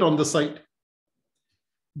keep it on the side.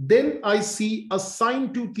 Then I see a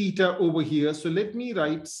sine 2 theta over here. So let me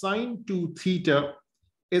write sine 2 theta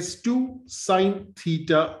is 2 sine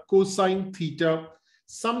theta cosine theta.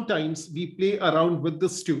 Sometimes we play around with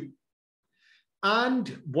this too. And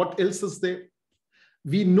what else is there?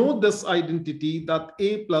 We know this identity that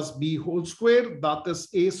a plus b whole square, that is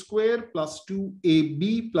a square plus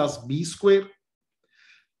 2ab plus b square.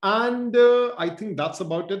 And I think that's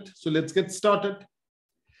about it. So let's get started.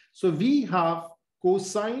 So we have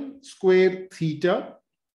cosine square theta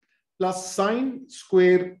plus sine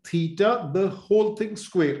square theta, the whole thing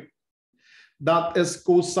square. That is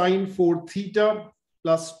cosine 4 theta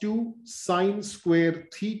plus 2 sine square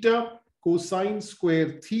theta cosine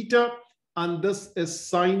square theta, and this is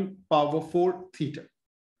sine power 4 theta.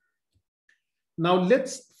 Now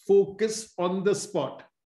let's focus on this part.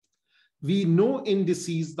 We know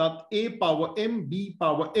indices that a power m, b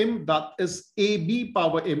power m, that is ab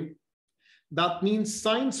power m. That means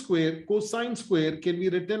sine square cosine square can be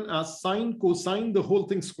written as sine cosine the whole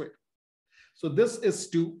thing square. So this is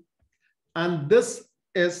 2, and this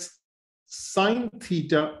is sine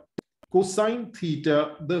theta cosine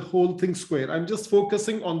theta the whole thing square. I'm just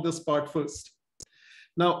focusing on this part first.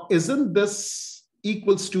 Now, isn't this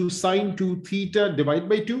equals to sine 2 theta divided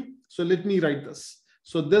by 2? So let me write this.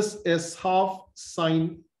 So this is half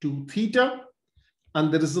sine 2 theta,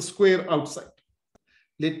 and there is a square outside.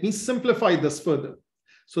 Let me simplify this further.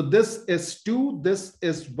 So this is 2, this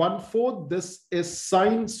is 1/4, this is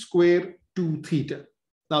sine square 2 theta.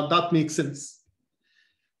 Now that makes sense.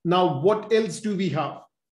 Now what else do we have?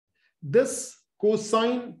 This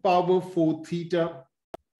cosine power 4 theta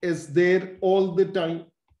is there all the time.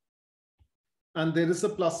 And there is a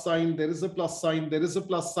plus sign, there is a plus sign, there is a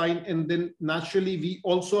plus sign. And then naturally, we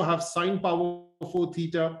also have sine power 4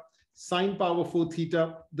 theta, sine power 4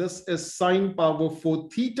 theta. This is sine power 4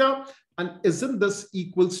 theta. And isn't this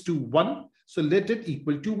equals to 1? So let it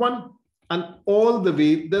equal to 1. And all the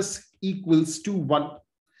way, this equals to 1.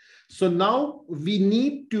 So now we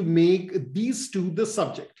need to make these two the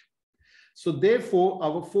subject. So therefore,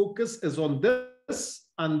 our focus is on this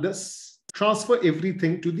and this. Transfer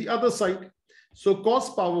everything to the other side. So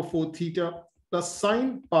cos power 4 theta plus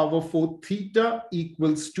sine power 4 theta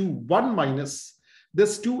equals to 1 minus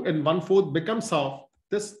this 2 and 1/4 becomes half.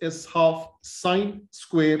 This is half sine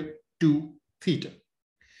square 2 theta.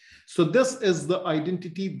 So this is the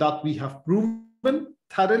identity that we have proven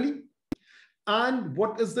thoroughly. And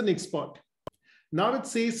what is the next part? Now it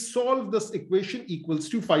says solve this equation equals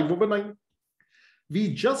to 5/9.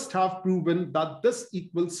 We just have proven that this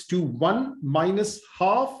equals to 1 minus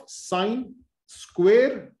half sine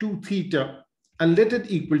square 2 theta, and let it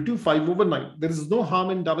equal to 5/9. There is no harm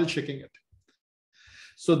in double checking it.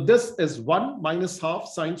 So this is 1 minus half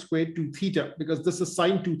sine square 2 theta, because this is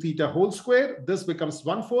sine 2 theta whole square. This becomes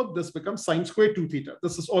 1/4. This becomes sine square 2 theta.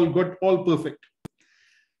 This is all good, all perfect.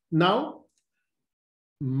 Now,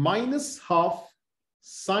 minus half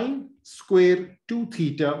sine square 2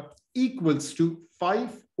 theta equals to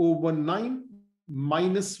 5/9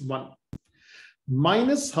 minus 1.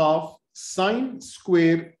 Minus half sine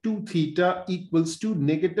square 2 theta equals to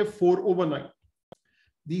negative 4/9.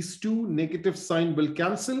 These two negative sign will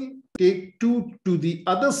cancel. Take 2 to the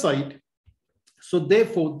other side. So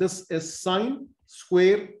therefore, this is sine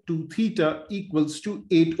square 2 theta equals to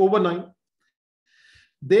 8/9.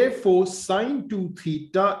 Therefore, sine 2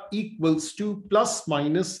 theta equals to plus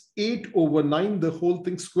minus 8/9, the whole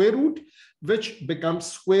thing square root, which becomes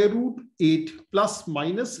square root 8 plus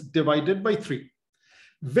minus divided by 3,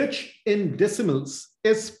 which in decimals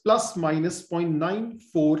is plus minus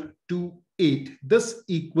 0.9428. This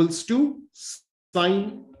equals to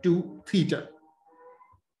sine 2 theta.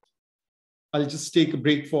 I'll just take a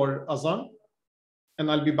break for Azan,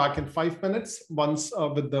 and I'll be back in 5 minutes once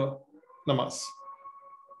with the namaz.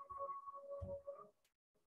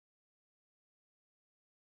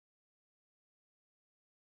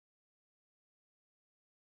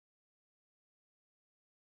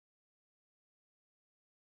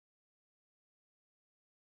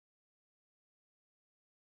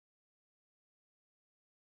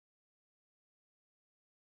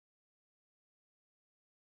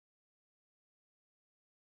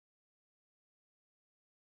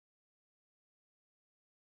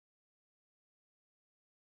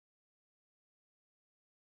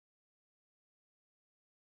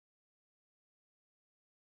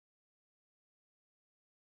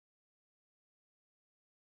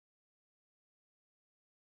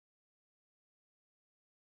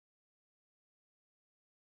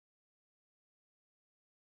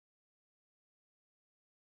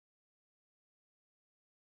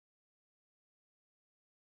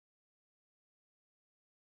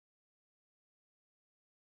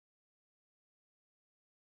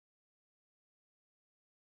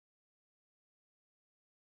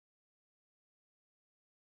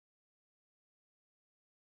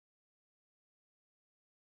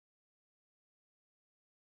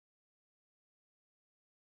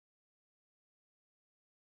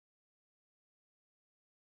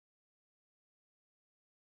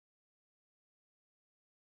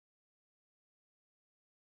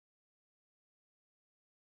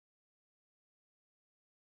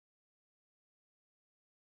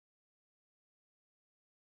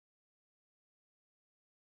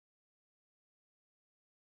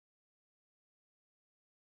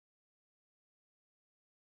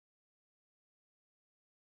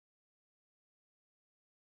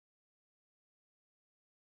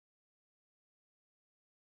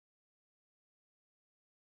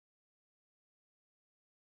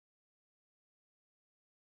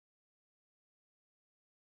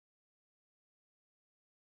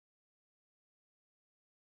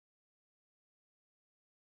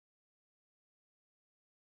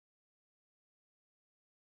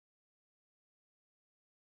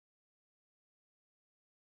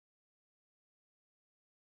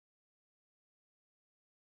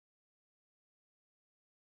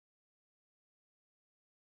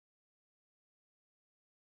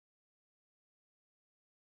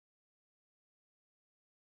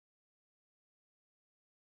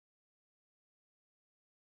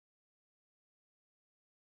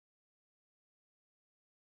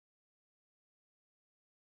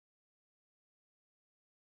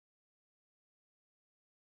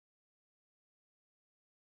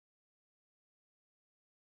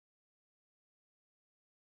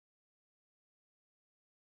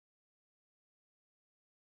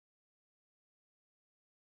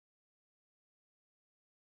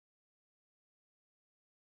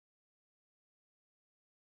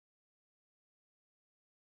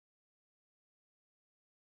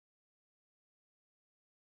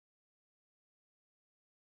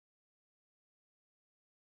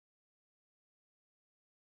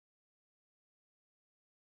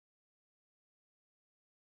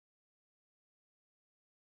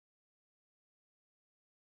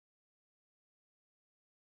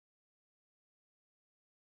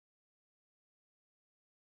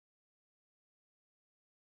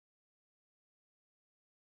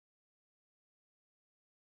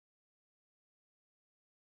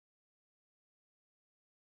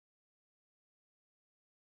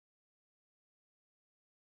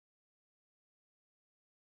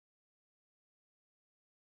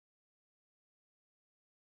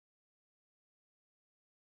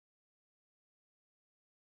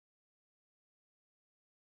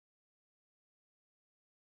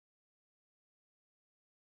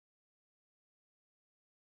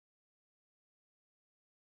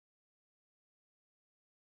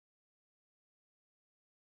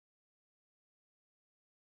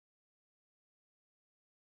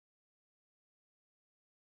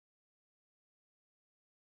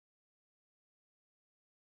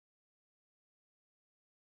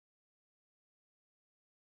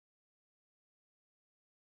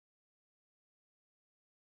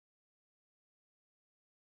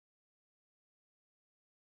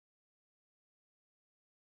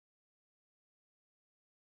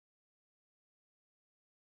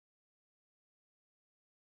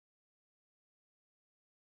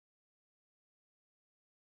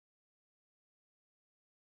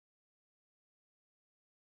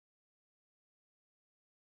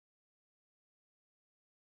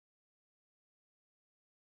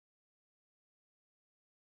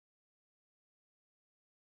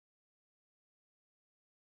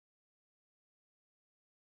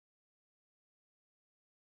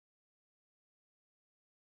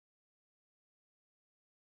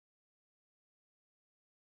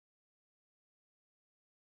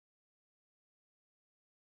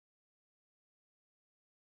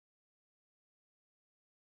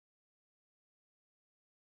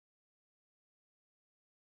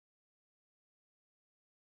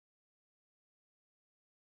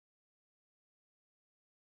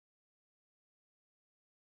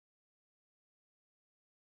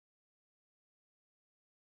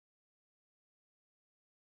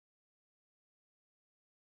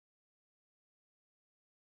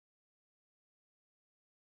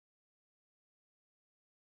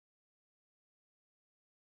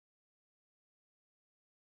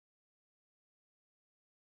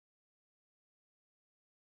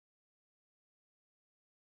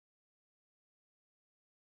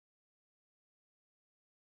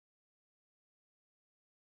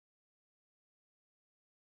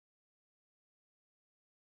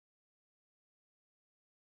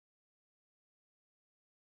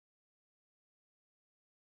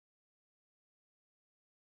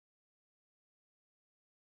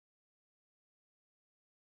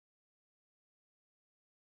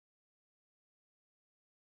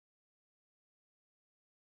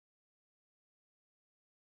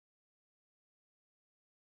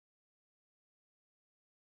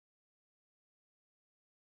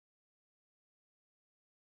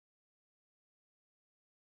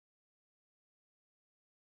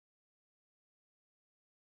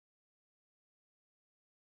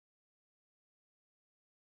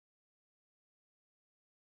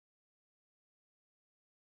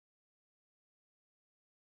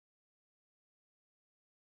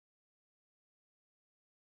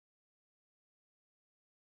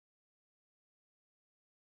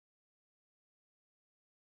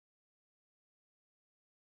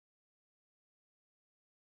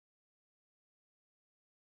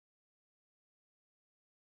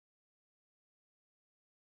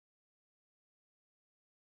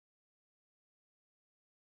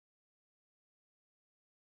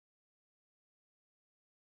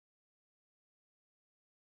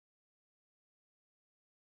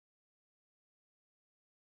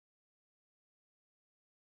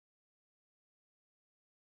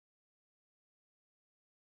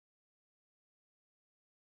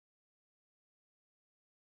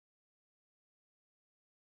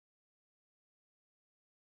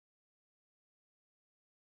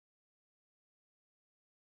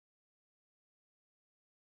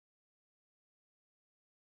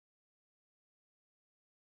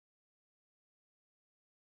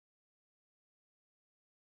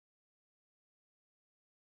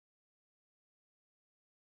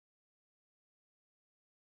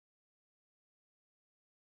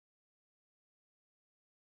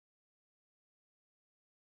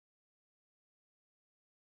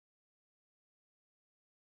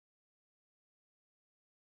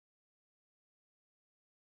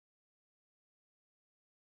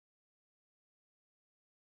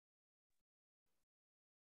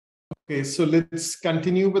 Okay, so let's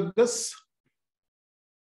continue with this.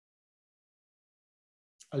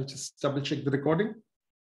 I'll just double check the recording.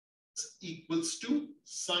 Equals to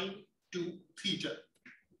sine 2 theta.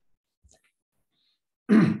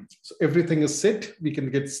 So everything is set. We can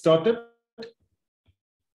get started.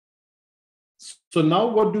 So now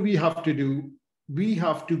what do we have to do? We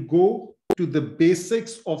have to go to the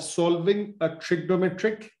basics of solving a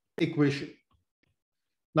trigonometric equation.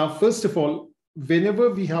 Now, first of all,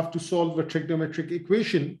 whenever we have to solve a trigonometric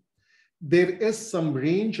equation, there is some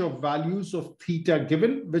range of values of theta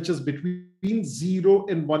given, which is between 0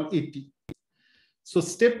 and 180. So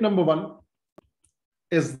step number one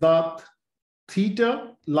is that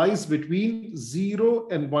theta lies between 0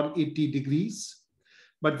 and 180 degrees,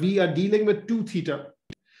 but we are dealing with 2 theta.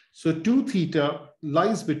 So 2 theta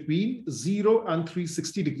lies between 0 and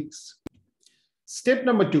 360 degrees. Step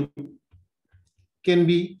number 2 can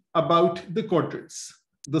be about the quadrants.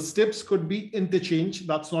 The steps could be interchanged.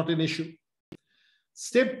 That's not an issue.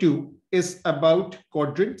 Step 2 is about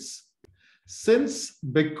quadrants.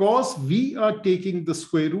 Because we are taking the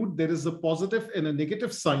square root, there is a positive and a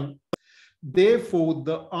negative sign. Therefore,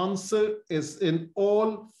 the answer is in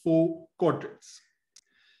all 4 quadrants.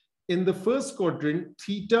 In the first quadrant,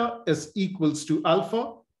 theta is equals to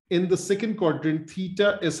alpha. In the second quadrant,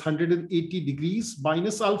 theta is 180 degrees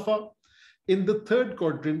minus alpha. In the third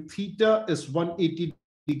quadrant, theta is 180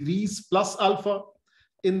 degrees plus alpha.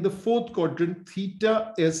 In the fourth quadrant,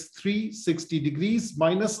 theta is 360 degrees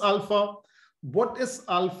minus alpha. What is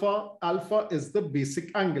alpha? Alpha is the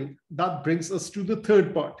basic angle. That brings us to the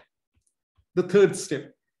third part, the third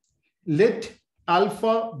step. Let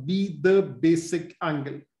alpha be the basic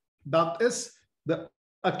angle. That is the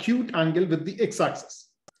acute angle with the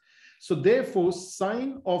x-axis. So therefore,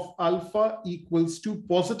 sine of alpha equals to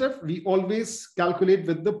positive. We always calculate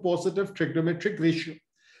with the positive trigonometric ratio,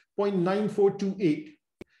 0.9428.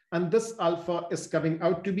 And this alpha is coming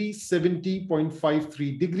out to be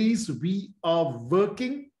 70.53 degrees. We are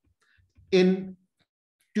working in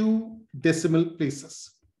 2 decimal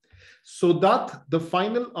places, so that the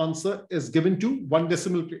final answer is given to 1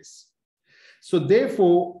 decimal place. So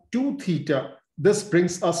therefore, 2 theta, this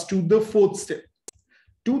brings us to the fourth step.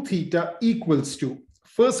 2 theta equals to,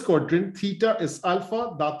 first quadrant, theta is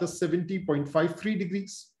alpha, that is 70.53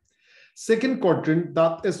 degrees. Second quadrant,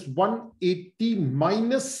 that is 180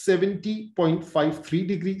 minus 70.53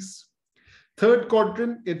 degrees. Third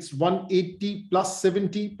quadrant, it's 180 plus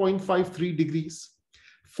 70.53 degrees.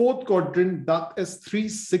 Fourth quadrant, that is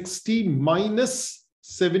 360 minus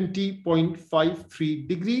 70.53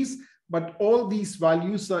 degrees. But all these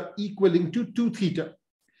values are equaling to 2 theta.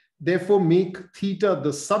 Therefore, make theta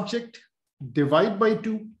the subject, divide by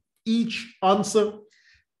 2 each answer,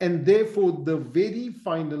 and therefore the very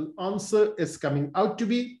final answer is coming out to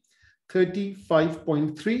be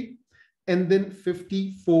 35.3, and then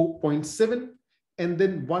 54.7, and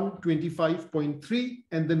then 125.3,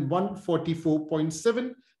 and then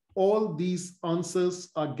 144.7. All these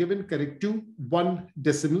answers are given correct to 1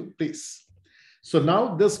 decimal place. So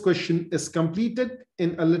now this question is completed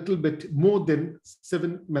in a little bit more than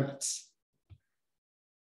 7 minutes.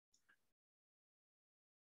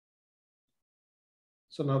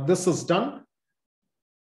 So now this is done.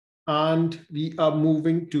 And we are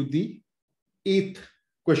moving to the 8th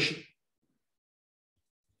question.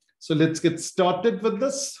 So let's get started with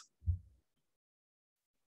this.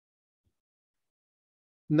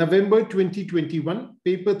 November 2021,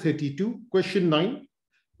 paper 32, question 9.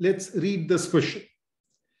 Let's read this question.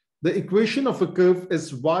 The equation of a curve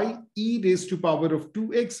is y e raised to power of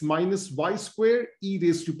 2x minus y square e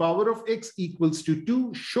raised to power of x equals to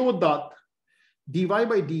 2. Show that dy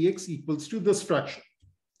by dx equals to this fraction.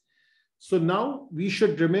 So now we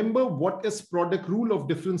should remember what is product rule of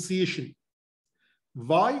differentiation.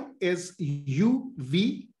 Y is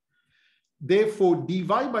uv. Therefore, dy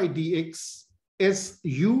by dx is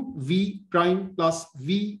uv prime plus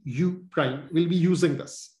vu prime. We'll be using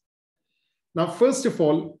this. Now, first of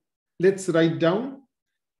all, let's write down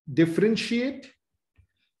differentiate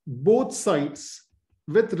both sides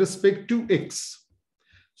with respect to x.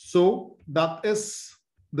 So that is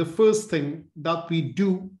the first thing that we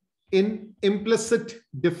do in implicit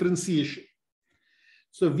differentiation.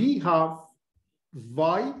 So we have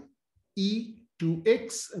y e to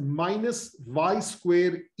x minus y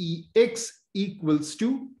square ex equals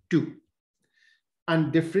to 2.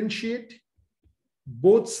 And differentiate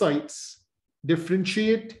both sides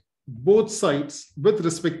with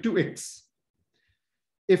respect to x.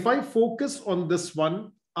 If I focus on this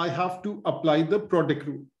one, I have to apply the product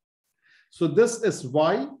rule. So this is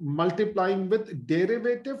y multiplying with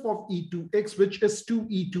derivative of e to x, which is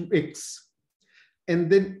 2e to x. And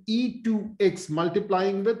then e to x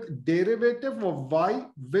multiplying with derivative of y,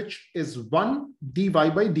 which is 1 dy by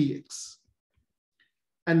dx.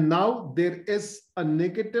 And now there is a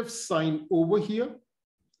negative sign over here.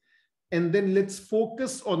 And then let's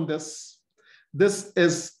focus on this. This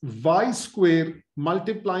is y square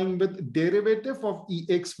multiplying with derivative of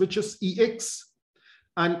ex, which is ex,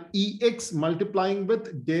 and ex multiplying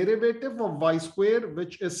with derivative of y square,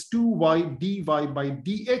 which is 2y dy by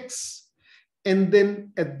dx. And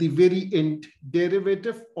then at the very end,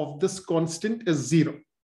 derivative of this constant is 0.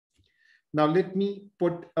 Now let me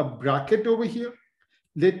put a bracket over here.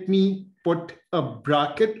 Let me put a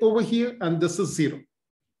bracket over here, and this is 0.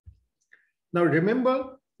 Now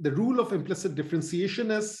remember, the rule of implicit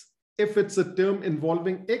differentiation is if it's a term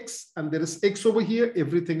involving x and there is x over here,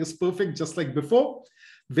 everything is perfect just like before.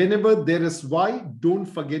 Whenever there is y, don't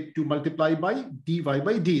forget to multiply by dy by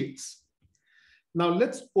dx. Now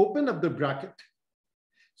let's open up the bracket.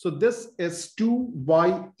 So this is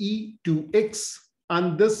 2y e to x,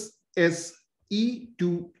 and this is e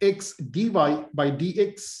to x dy by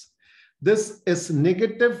dx. This is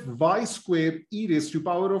negative y square e raised to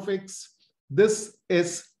power of x. This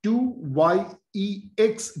is 2y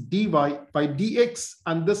ex dy by dx,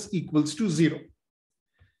 and this equals to 0.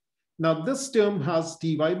 Now this term has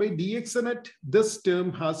dy by dx in it. This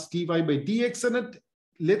term has dy by dx in it.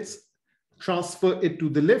 Let's transfer it to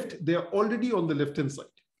the left. They are already on the left-hand side.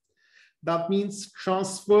 That means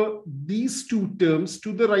transfer these two terms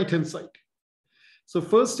to the right-hand side. So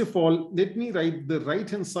first of all, let me write the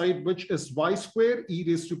right-hand side, which is y square e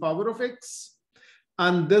raised to power of x.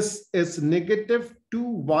 And this is negative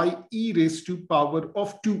 2y e raised to power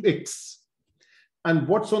of 2x. And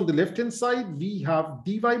what's on the left-hand side? We have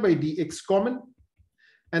dy by dx common.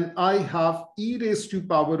 And I have e raised to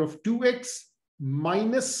power of 2x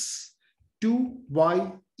minus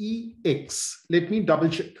 2y ex. Let me double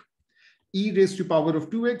check. E raised to power of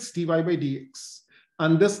 2x dy by dx.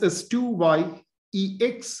 And this is 2y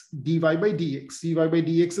ex dy by dx. dy by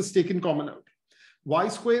dx is taken common out. Y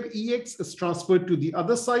square ex is transferred to the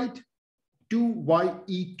other side. 2y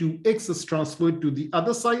e to x is transferred to the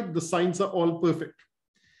other side. The signs are all perfect.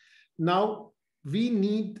 Now we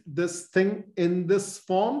need this thing in this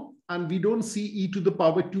form, and we don't see e to the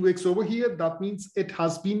power 2x over here. That means it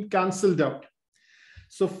has been cancelled out.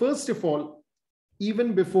 So first of all,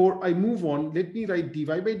 even before I move on, let me write dy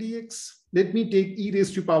by dx. Let me take e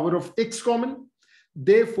raised to power of x common.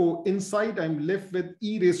 Therefore, inside I'm left with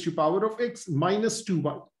e raised to power of x minus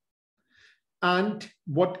 2y. And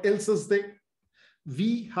what else is there?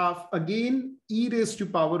 We have again e raised to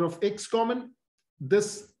power of x common.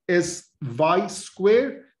 This is y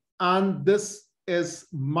square, and this is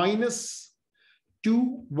minus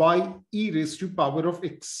 2y e raised to power of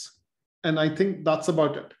x. And I think that's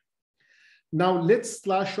about it. Now let's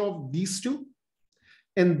slash off these two.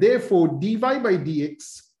 And therefore, dy by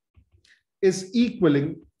dx is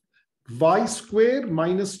equaling y square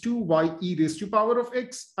minus 2y e raised to power of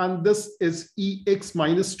x, and this is ex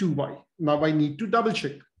minus 2y. Now I need to double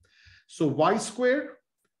check. So y square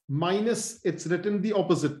minus, it's written the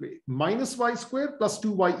opposite way, minus y square plus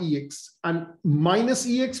 2y ex, and minus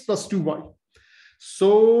ex plus 2y.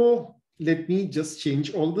 So let me just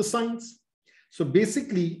change all the signs. So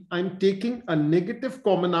basically, I'm taking a negative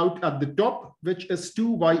common out at the top, which is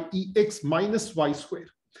 2y ex minus y square.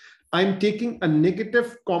 I'm taking a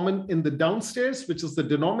negative common in the downstairs, which is the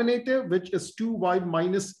denominator, which is 2y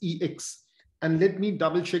minus ex. And let me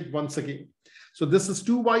double check once again. So this is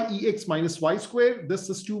 2y ex minus y square. This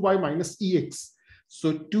is 2y minus ex.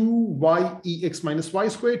 So 2y ex minus y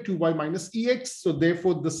square, 2y minus ex. So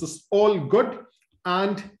therefore, this is all good.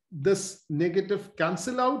 And this negative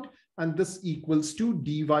cancel out. And this equals to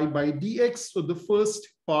dy by dx. So the first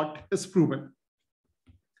part is proven.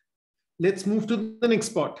 Let's move to the next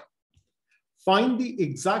part. Find the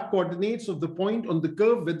exact coordinates of the point on the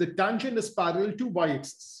curve where the tangent is parallel to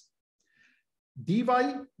y-axis. Dy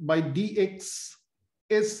by dx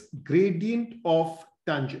is gradient of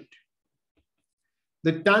tangent.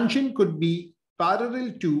 The tangent could be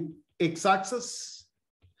parallel to x-axis.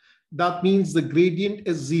 That means the gradient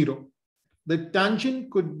is 0. The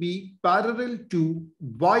tangent could be parallel to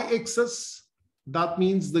y-axis. That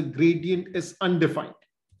means the gradient is undefined.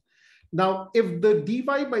 Now, if the dy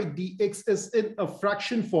by dx is in a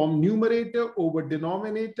fraction form, numerator over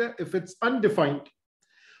denominator, if it's undefined,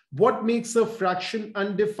 what makes a fraction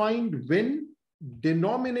undefined? When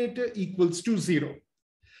denominator equals to 0.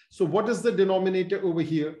 So what is the denominator over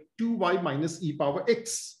here? 2y minus e power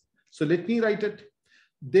x. So let me write it.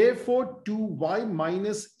 Therefore, 2y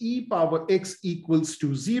minus e power x equals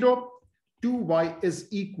to 0. 2y is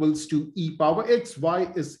equals to e power x.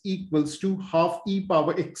 Y is equals to half e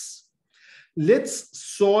power x. Let's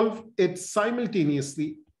solve it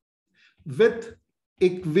simultaneously with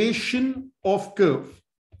equation of curve.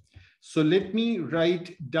 So let me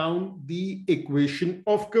write down the equation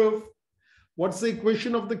of curve. What's the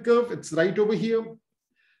equation of the curve? It's right over here.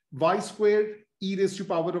 Y squared e raised to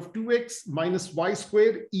power of 2x minus y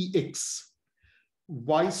squared ex.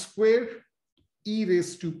 Y squared e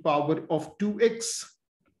raised to power of 2x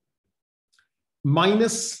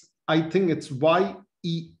minus, I think it's y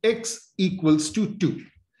ex equals to 2.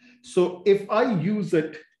 So if I use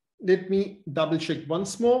it, let me double check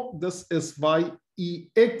once more. This is y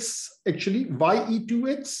ex, actually y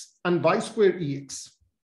e2x and y squared ex.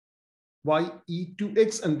 Y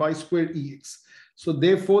e2x and y squared ex. So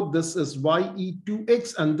therefore, this is y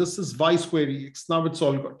e2x and this is y squared ex. Now it's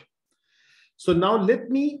all good. So now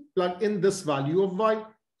let me plug in this value of y.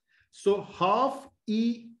 So half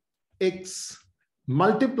ex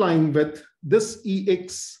multiplying with this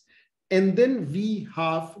ex, and then we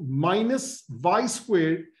have minus y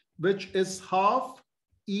squared, which is half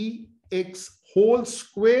ex whole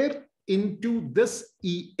square into this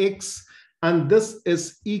ex, and this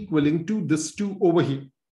is equaling to this 2 over here.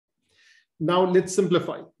 Now let's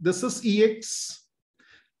simplify. This is ex,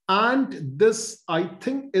 and this I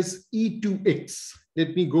think is e2x.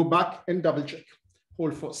 Let me go back and double check.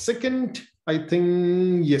 Hold for a second. I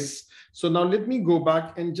think yes. So now let me go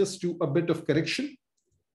back and just do a bit of correction.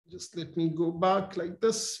 Just let me go back like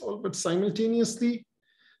this, all but simultaneously.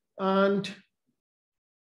 And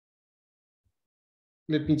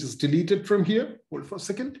let me just delete it from here. Hold for a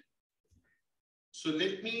second. So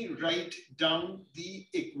let me write down the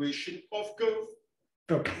equation of curve.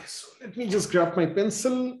 Okay, so let me just grab my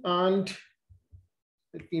pencil and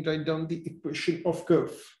let me write down the equation of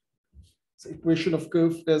curve. So equation of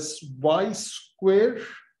curve is y square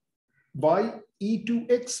y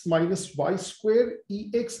e2x minus y square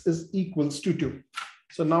ex is equals to 2.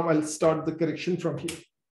 So now I'll start the correction from here.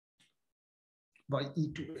 Y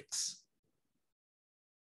e2x.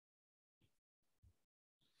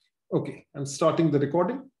 Okay, I'm starting the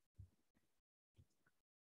recording.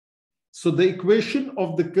 So the equation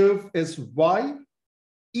of the curve is y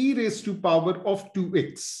e raised to power of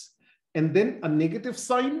 2x, and then a negative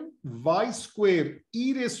sign, y square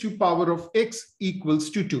e raised to power of x equals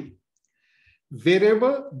to 2.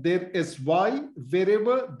 Wherever there is y,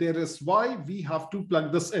 we have to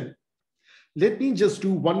plug this in. Let me just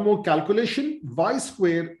do one more calculation. Y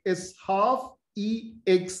square is half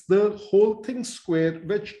ex, the whole thing square,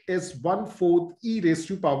 which is 1/4 e raised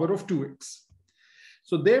to power of 2x.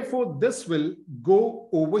 So therefore, this will go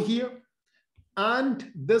over here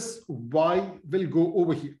and this y will go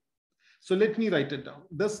over here. So let me write it down.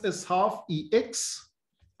 This is half ex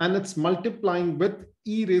and it's multiplying with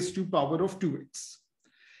e raised to power of 2x.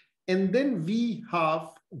 And then we have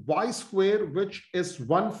y square, which is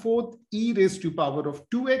 1/4 e raised to power of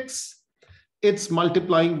 2x. It's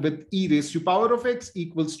multiplying with e raised to power of x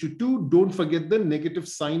equals to 2. Don't forget the negative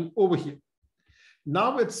sign over here.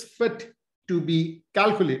 Now it's fit to be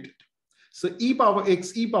calculated. So e power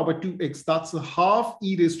x, e power 2x, that's a half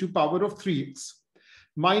e raised to power of 3x.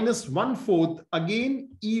 Minus 1/4,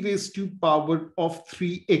 again, e raised to power of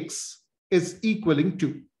 3x is equaling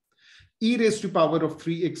to e raised to power of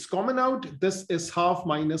 3x common out. This is half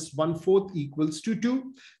minus 1/4 equals to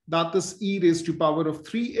 2. That is e raised to power of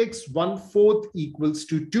 3x, 1/4 equals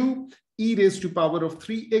to 2. E raised to power of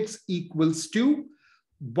 3x equals to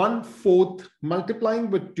 1/4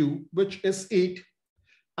 multiplying with 2, which is 8.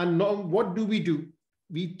 And now what do?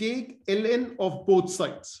 We take ln of both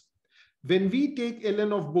sides. When we take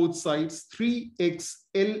ln of both sides, 3x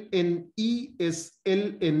ln e is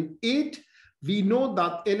ln 8. We know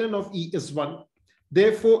that ln of e is 1.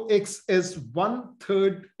 Therefore, x is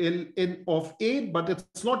 1/3 ln of 8, but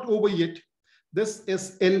it's not over yet. This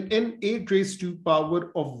is ln 8 raised to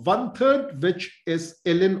power of 1/3, which is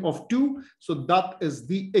ln of 2. So that is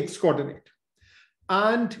the x coordinate.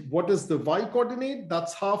 And what is the y coordinate?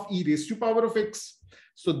 That's half e raised to power of x.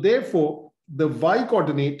 So therefore, the y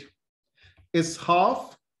coordinate is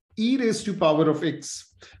half e raised to power of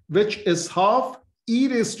x, which is half e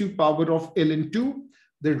raised to power of ln 2.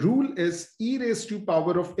 The rule is e raised to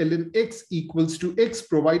power of ln x equals to x,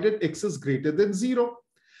 provided x is greater than 0.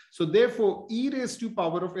 So therefore, e raised to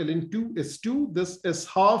power of ln 2 is 2. This is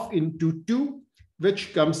half into 2,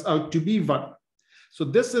 which comes out to be 1. So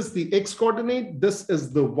this is the x coordinate. This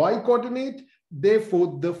is the y coordinate.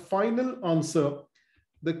 Therefore, the final answer,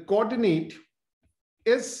 the coordinate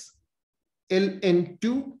is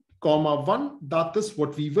ln2, 1. That is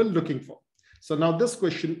what we were looking for. So now this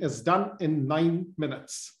question is done in 9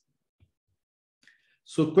 minutes.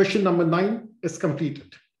 So question number 9 is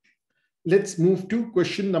completed. Let's move to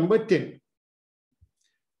question number 10.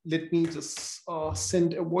 Let me just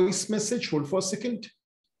send a voice message. Hold for a second.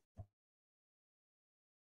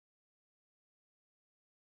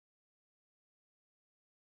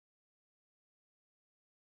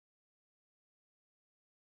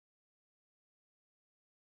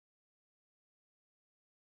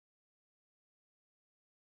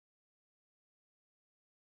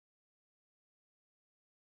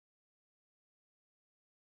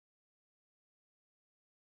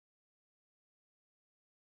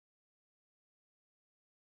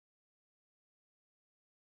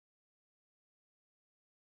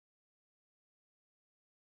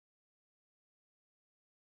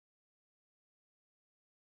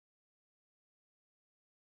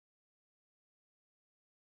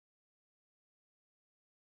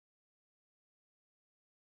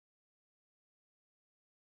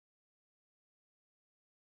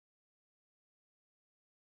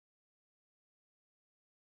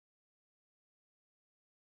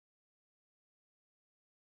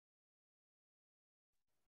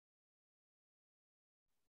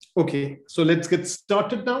 Okay, so let's get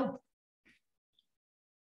started now.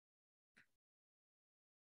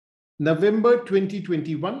 November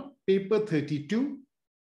 2021, paper 32,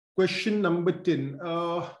 question number 10.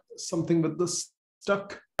 Something with this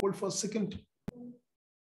stuck. Hold for a second.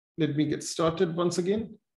 Let me get started once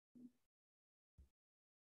again.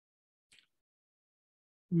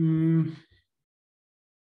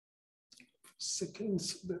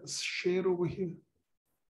 Seconds, let's share over here.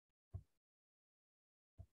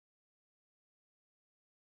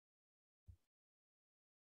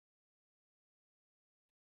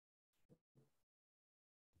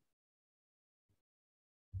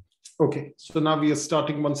 Okay, so now we are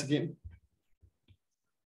starting once again.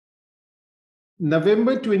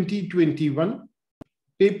 November 2021,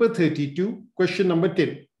 paper 32, question number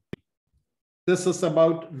 10. This is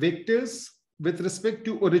about vectors. With respect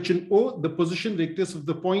to origin O, the position vectors of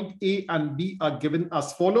the point A and B are given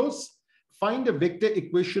as follows. Find a vector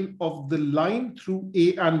equation of the line through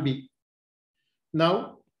A and B.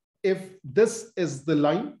 Now, if this is the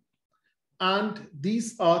line, and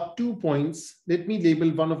these are 2 points. Let me label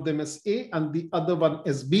one of them as A and the other one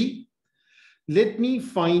as B. Let me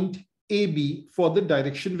find AB for the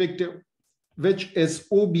direction vector, which is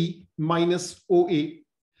OB minus OA,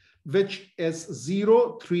 which is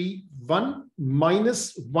 0, 3, 1,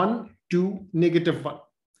 minus 1, 2, negative 1.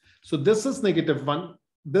 So this is negative 1,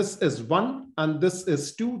 this is 1, and this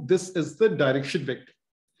is 2. This is the direction vector.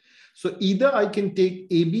 So either I can take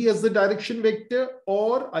AB as the direction vector,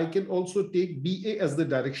 or I can also take BA as the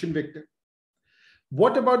direction vector.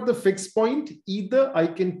 What about the fixed point? Either I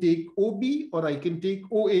can take OB or I can take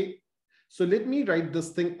OA. So let me write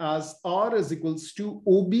this thing as R is equals to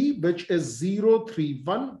OB, which is 0, 3,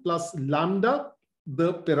 1 plus lambda,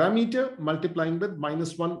 the parameter, multiplying with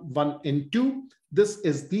minus 1, 1, and 2. This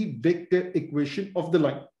is the vector equation of the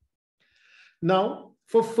line. Now,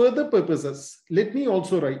 for further purposes, let me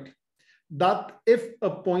also write that if a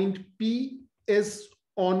point P is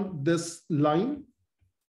on this line,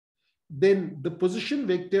 then the position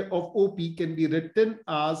vector of OP can be written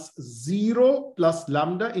as 0 plus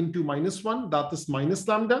lambda into minus 1, that is minus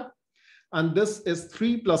lambda. And this is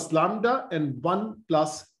 3 plus lambda and 1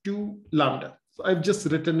 plus 2 lambda. So I've just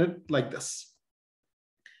written it like this.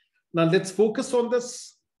 Now let's focus on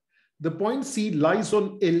this. The point C lies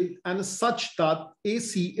on L and is such that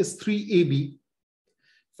AC is 3AB.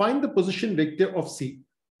 Find the position vector of C.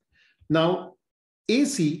 Now,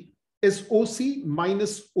 AC is OC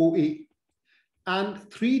minus OA and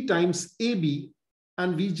 3 times AB.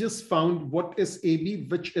 And we just found what is AB,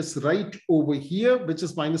 which is right over here, which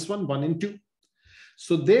is minus 1, 1, and 2.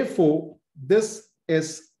 So therefore, this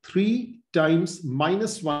is 3 times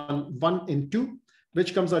minus 1, 1, and 2,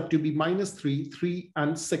 which comes out to be minus 3, 3,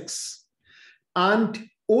 and 6. And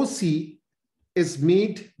OC is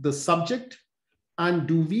made the subject. And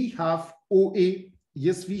do we have OA?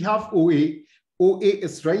 Yes, we have OA. OA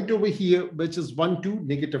is right over here, which is 1, 2,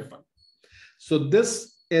 negative 1. So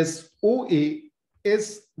this is OA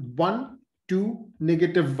is 1, 2,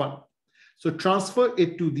 negative 1. So transfer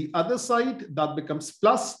it to the other side. That becomes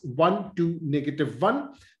plus 1, 2, negative 1.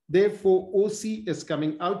 Therefore, OC is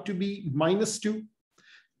coming out to be minus 2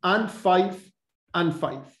 and 5 and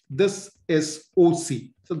 5. This is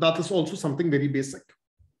OC. So that is also something very basic.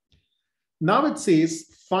 Now it says,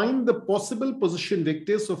 find the possible position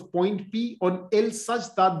vectors of point P on L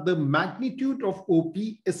such that the magnitude of OP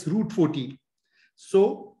is root 14.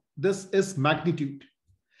 So this is magnitude.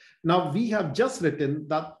 Now we have just written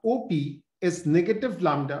that OP is negative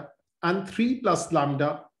lambda and 3 plus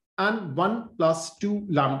lambda and 1 plus 2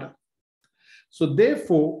 lambda. So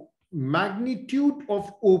therefore, magnitude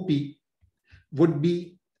of OP would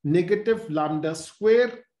be negative lambda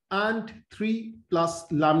square and 3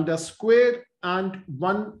 plus lambda square and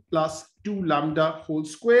 1 plus 2 lambda whole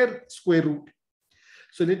square root.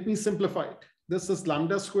 So let me simplify it. This is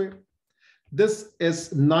lambda square. This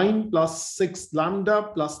is 9 plus 6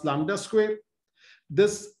 lambda plus lambda square.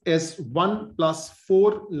 This is 1 plus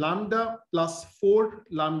 4 lambda plus 4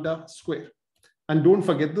 lambda square. And don't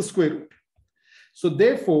forget the square root. So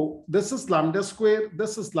therefore, this is lambda square,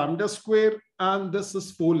 this is lambda square, and this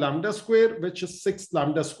is 4 lambda square, which is 6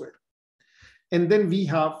 lambda square. And then we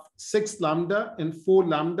have 6 lambda and 4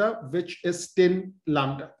 lambda, which is 10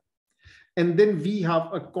 lambda. And then we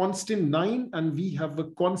have a constant 9 and we have a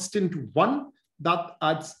constant 1 that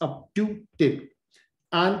adds up to 10.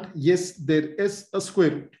 And yes, there is a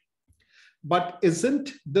square root. But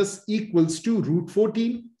isn't this equals to root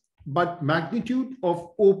 14? But magnitude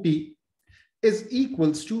of OP is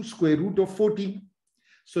equals to square root of 14.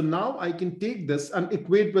 So now I can take this and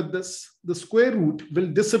equate with this. The square root will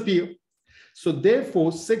disappear. So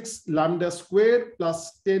therefore, 6 lambda square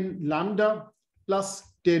plus 10 lambda plus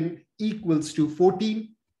 10 equals to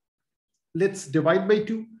 14. Let's divide by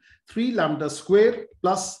 2. 3 lambda square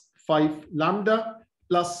plus 5 lambda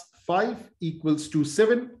plus 5 equals to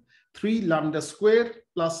 7. 3 lambda square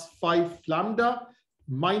plus 5 lambda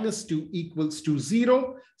minus 2 equals to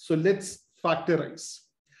 0. So let's factorize.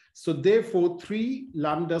 So therefore, 3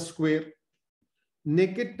 lambda square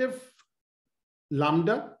negative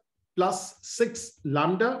lambda plus 6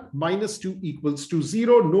 lambda minus 2 equals to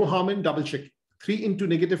 0. No harm in double checking. 3 into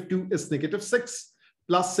negative 2 is negative 6.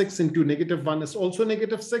 Plus 6 into negative 1 is also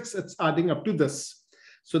negative 6. It's adding up to this.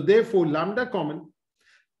 So therefore, lambda common.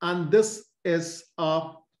 And this is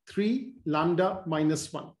 3 lambda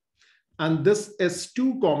minus 1. And this is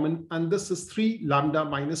 2 common. And this is 3 lambda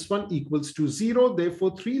minus 1 equals to 0.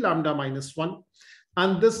 Therefore, 3 lambda minus 1.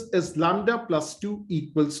 And this is lambda plus 2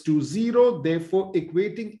 equals to 0. Therefore,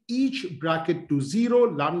 equating each bracket to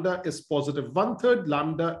 0, lambda is positive 1/3,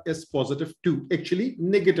 lambda is positive 2, actually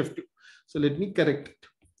negative 2. So let me correct it.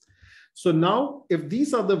 So now, if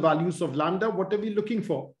these are the values of lambda, what are we looking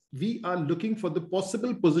for? We are looking for the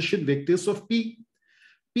possible position vectors of P.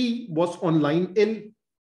 P was on line L,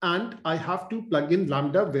 and I have to plug in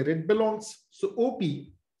lambda where it belongs. So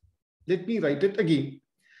OP, let me write it again.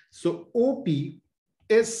 So OP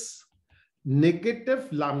is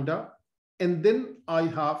negative lambda, and then I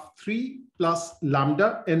have 3 plus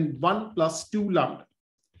lambda and 1 plus 2 lambda.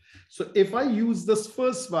 So if I use this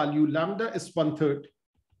first value, lambda is 1/3.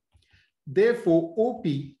 Therefore,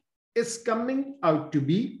 OP is coming out to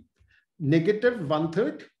be negative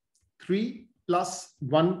 1/3, 3 plus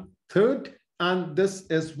 1/3, and this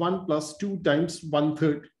is 1 plus 2 times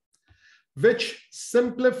 1/3, which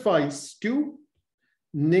simplifies to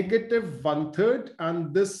negative 1/3,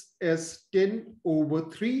 and this is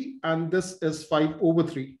 10/3, and this is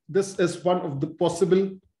 5/3. This is one of the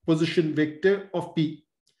possible position vector of P.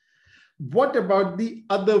 What about the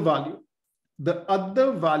other value? The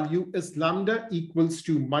other value is lambda equals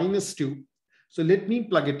to minus 2. So let me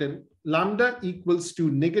plug it in. Lambda equals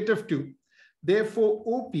to negative 2. Therefore,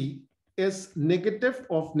 OP is negative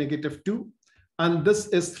of negative 2. And this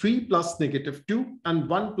is 3 plus negative 2 and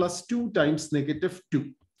 1 plus 2 times negative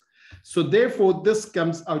 2. So therefore, this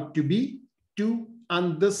comes out to be 2.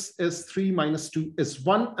 And this is 3 minus 2 is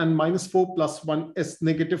 1. And minus 4 plus 1 is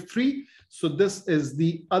negative 3. So this is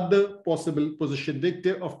the other possible position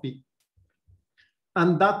vector of P.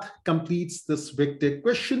 And that completes this vector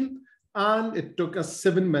question. And it took us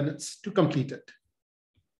 7 minutes to complete it.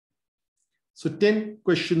 So 10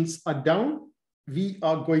 questions are down. We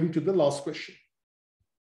are going to the last question.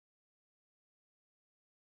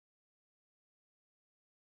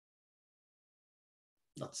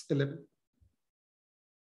 That's 11.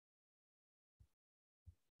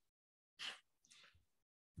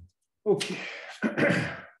 Okay.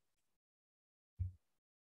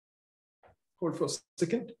 Hold for a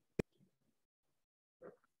second.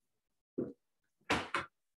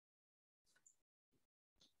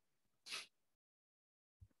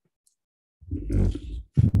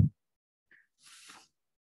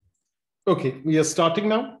 Okay, we are starting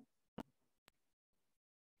now.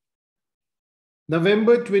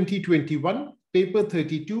 November 2021, paper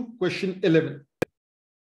 32, question 11.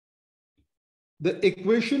 The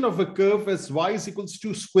equation of a curve as y is equals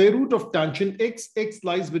to square root of tangent x. X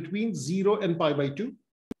lies between 0 and pi by 2.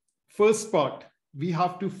 First part, we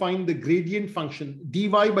have to find the gradient function dy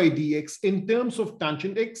by dx in terms of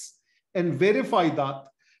tangent x and verify that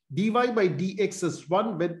dy by dx is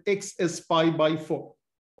 1 when x is pi by 4.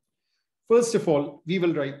 First of all, we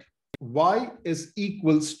will write y is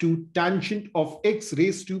equals to tangent of x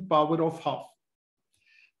raised to power of half.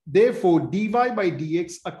 Therefore, dy by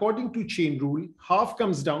dx, according to chain rule, half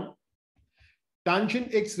comes down,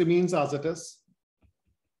 tangent x remains as it is,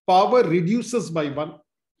 power reduces by 1.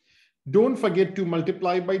 Don't forget to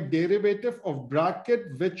multiply by derivative of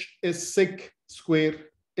bracket, which is sec square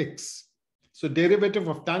x. So derivative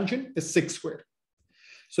of tangent is sec square.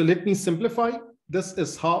 So let me simplify. This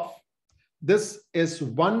is half. This is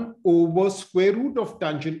 1 over square root of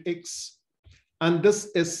tangent x. And this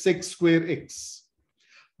is sec square x.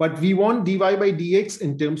 But we want dy by dx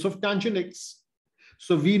in terms of tangent x.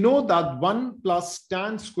 So we know that 1 plus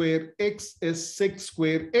tan square x is sec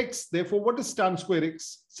square x. Therefore, what is tan square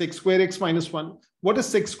x? Sec square x minus 1. What is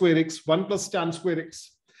sec square x? 1 plus tan square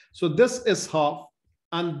x. So this is half,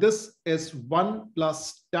 and this is 1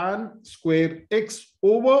 plus tan square x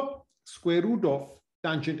over square root of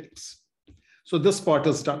tangent x. So this part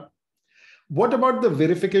is done. What about the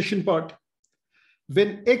verification part?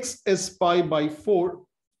 When x is pi by 4,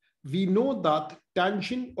 we know that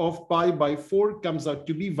tangent of pi by 4 comes out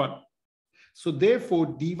to be 1. So therefore,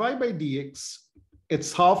 dy by dx,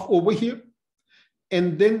 it's half over here.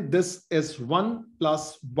 And then this is 1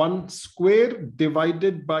 plus 1 square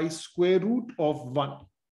divided by square root of 1.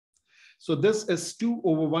 So this is 2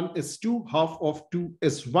 over 1 is 2, half of 2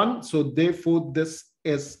 is 1. So therefore, this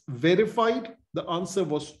is verified. The answer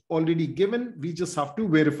was already given. We just have to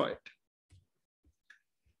verify it.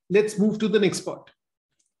 Let's move to the next part.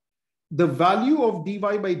 The value of dy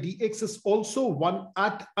by dx is also 1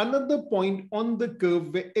 at another point on the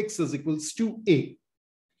curve where x is equals to a.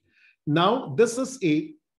 Now this is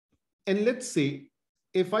a, and let's say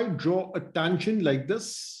if I draw a tangent like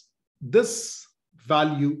this, this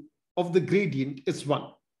value of the gradient is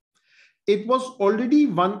 1. It was already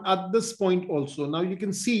 1 at this point also. Now you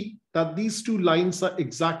can see that these two lines are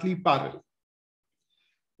exactly parallel.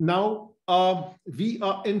 Now, we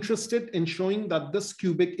are interested in showing that this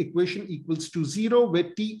cubic equation equals to 0, where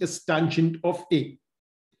t is tangent of a.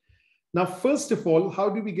 Now, first of all, how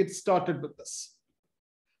do we get started with this?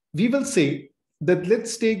 We will say that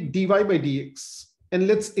let's take dy by dx and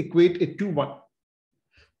let's equate it to 1.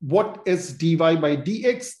 What is dy by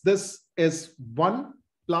dx? This is 1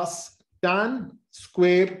 plus tan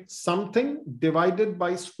square something divided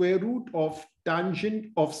by square root of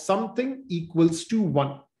tangent of something equals to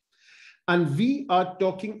 1. And we are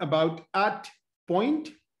talking about at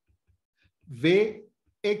point where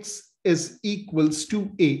x is equals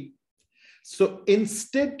to a. So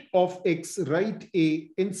instead of x, write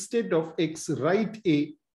a, instead of x, write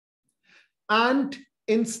a, and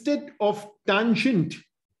instead of tangent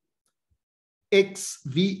x,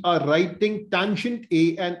 we are writing tangent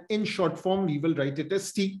a, and in short form, we will write it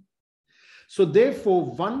as t. So therefore,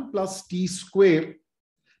 1 plus t square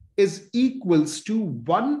is equals to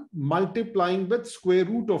 1 multiplying with square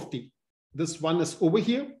root of t. This 1 is over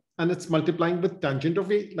here, and it's multiplying with tangent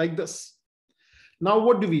of a like this. Now,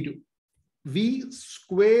 what do? We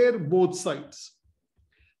square both sides.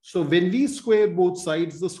 So when we square both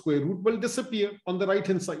sides, the square root will disappear on the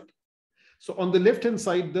right-hand side. So on the left-hand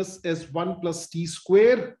side, this is 1 plus t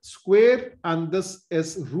square, and this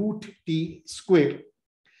is root t square.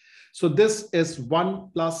 So this is 1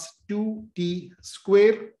 plus 2t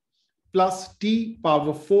square plus t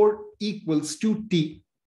power 4 equals to t.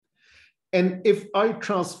 And if I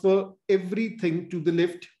transfer everything to the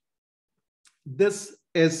left, this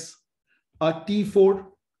is a t4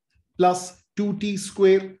 plus 2t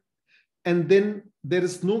square, and then there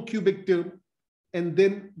is no cubic term, and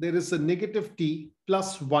then there is a negative t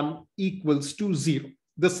plus 1 equals to 0.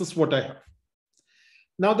 This is what I have.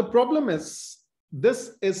 Now the problem is,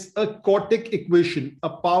 this is a quartic equation, a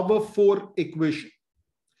power 4 equation.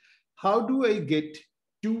 How do I get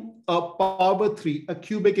to a power 3, a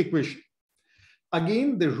cubic equation?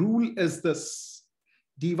 Again, the rule is this.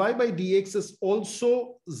 dy by dx is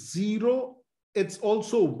also 0. It's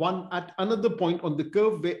also 1 at another point on the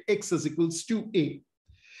curve where x is equals to a.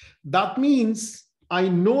 That means I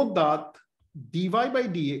know that dy by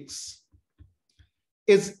dx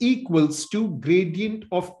is equals to gradient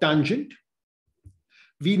of tangent.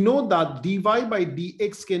 We know that dy by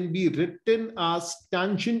dx can be written as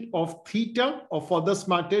tangent of theta, or for this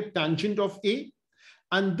matter, tangent of a.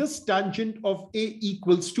 And this tangent of a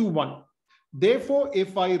equals to 1. Therefore,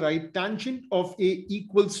 if I write tangent of a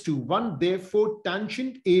equals to 1, therefore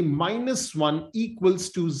tangent a minus 1 equals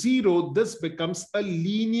to 0, this becomes a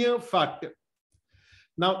linear factor.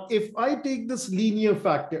 Now, if I take this linear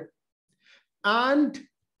factor and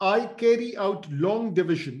I carry out long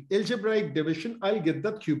division, algebraic division, I'll get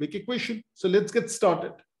that cubic equation. So let's get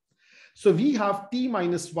started. So we have t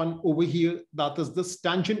minus 1 over here. That is this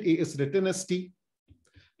tangent A is written as t.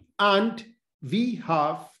 And we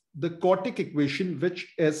have the quartic equation,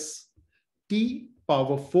 which is t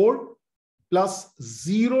power 4 plus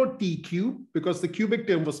 0t cube, because the cubic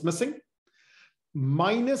term was missing,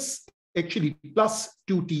 minus actually plus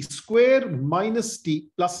 2t square minus t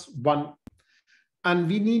plus 1. And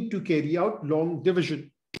we need to carry out long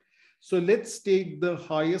division. So let's take the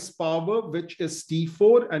highest power, which is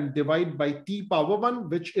t4, and divide by t power 1,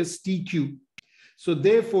 which is t cube. So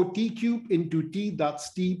therefore, t cube into t,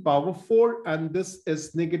 that's t power 4, and this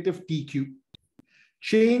is negative t cube.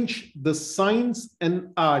 Change the signs and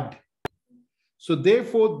add. So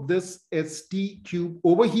therefore, this is t cube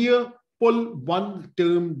over here. Pull one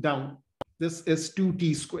term down. This is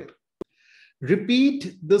 2t square.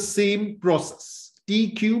 Repeat the same process.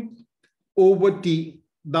 T cube over t,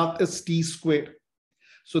 that is t square.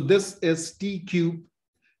 So this is t cube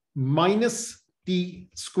minus t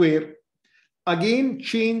square. Again,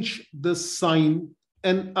 change the sign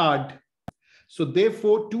and add. So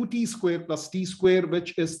therefore, 2t square plus t square,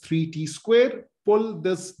 which is 3t square. Pull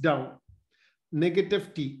this down.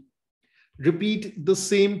 Negative t. Repeat the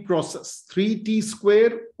same process. 3t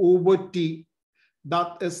square over t,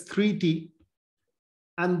 that is 3t.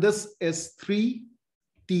 And this is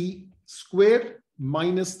 3t square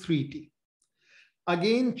minus 3t.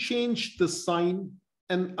 Again, change the sign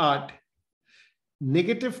and add.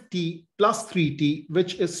 Negative t plus 3t,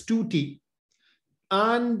 which is 2t.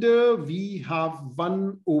 And we have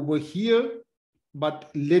 1 over here.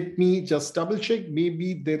 But let me just double check.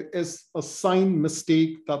 Maybe there is a sign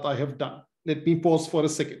mistake that I have done. Let me pause for a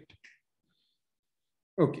second.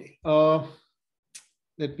 Okay.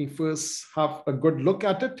 Let me first have a good look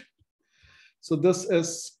at it. So this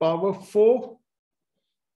is power 4.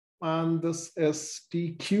 And this is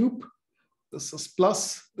t cube. This is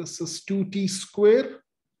plus. This is 2t square.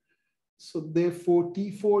 So therefore,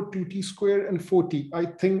 t4, 2t square, and 4t. I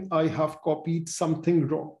think I have copied something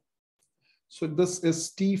wrong. So this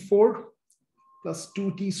is t4 plus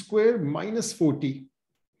 2t square minus 4t.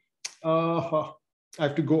 I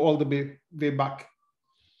have to go all the way back.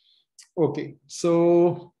 Okay,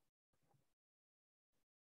 so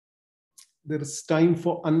there is time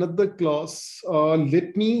for another class.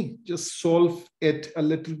 Let me just solve it a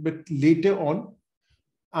little bit later on,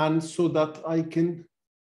 and so that I can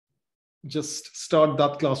just start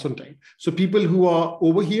that class on time. So people who are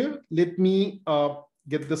over here, let me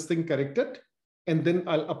get this thing corrected, and then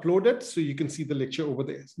I'll upload it so you can see the lecture over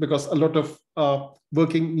there, because a lot of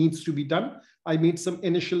working needs to be done. I made some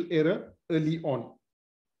initial error early on.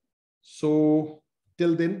 So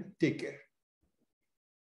till then, take care.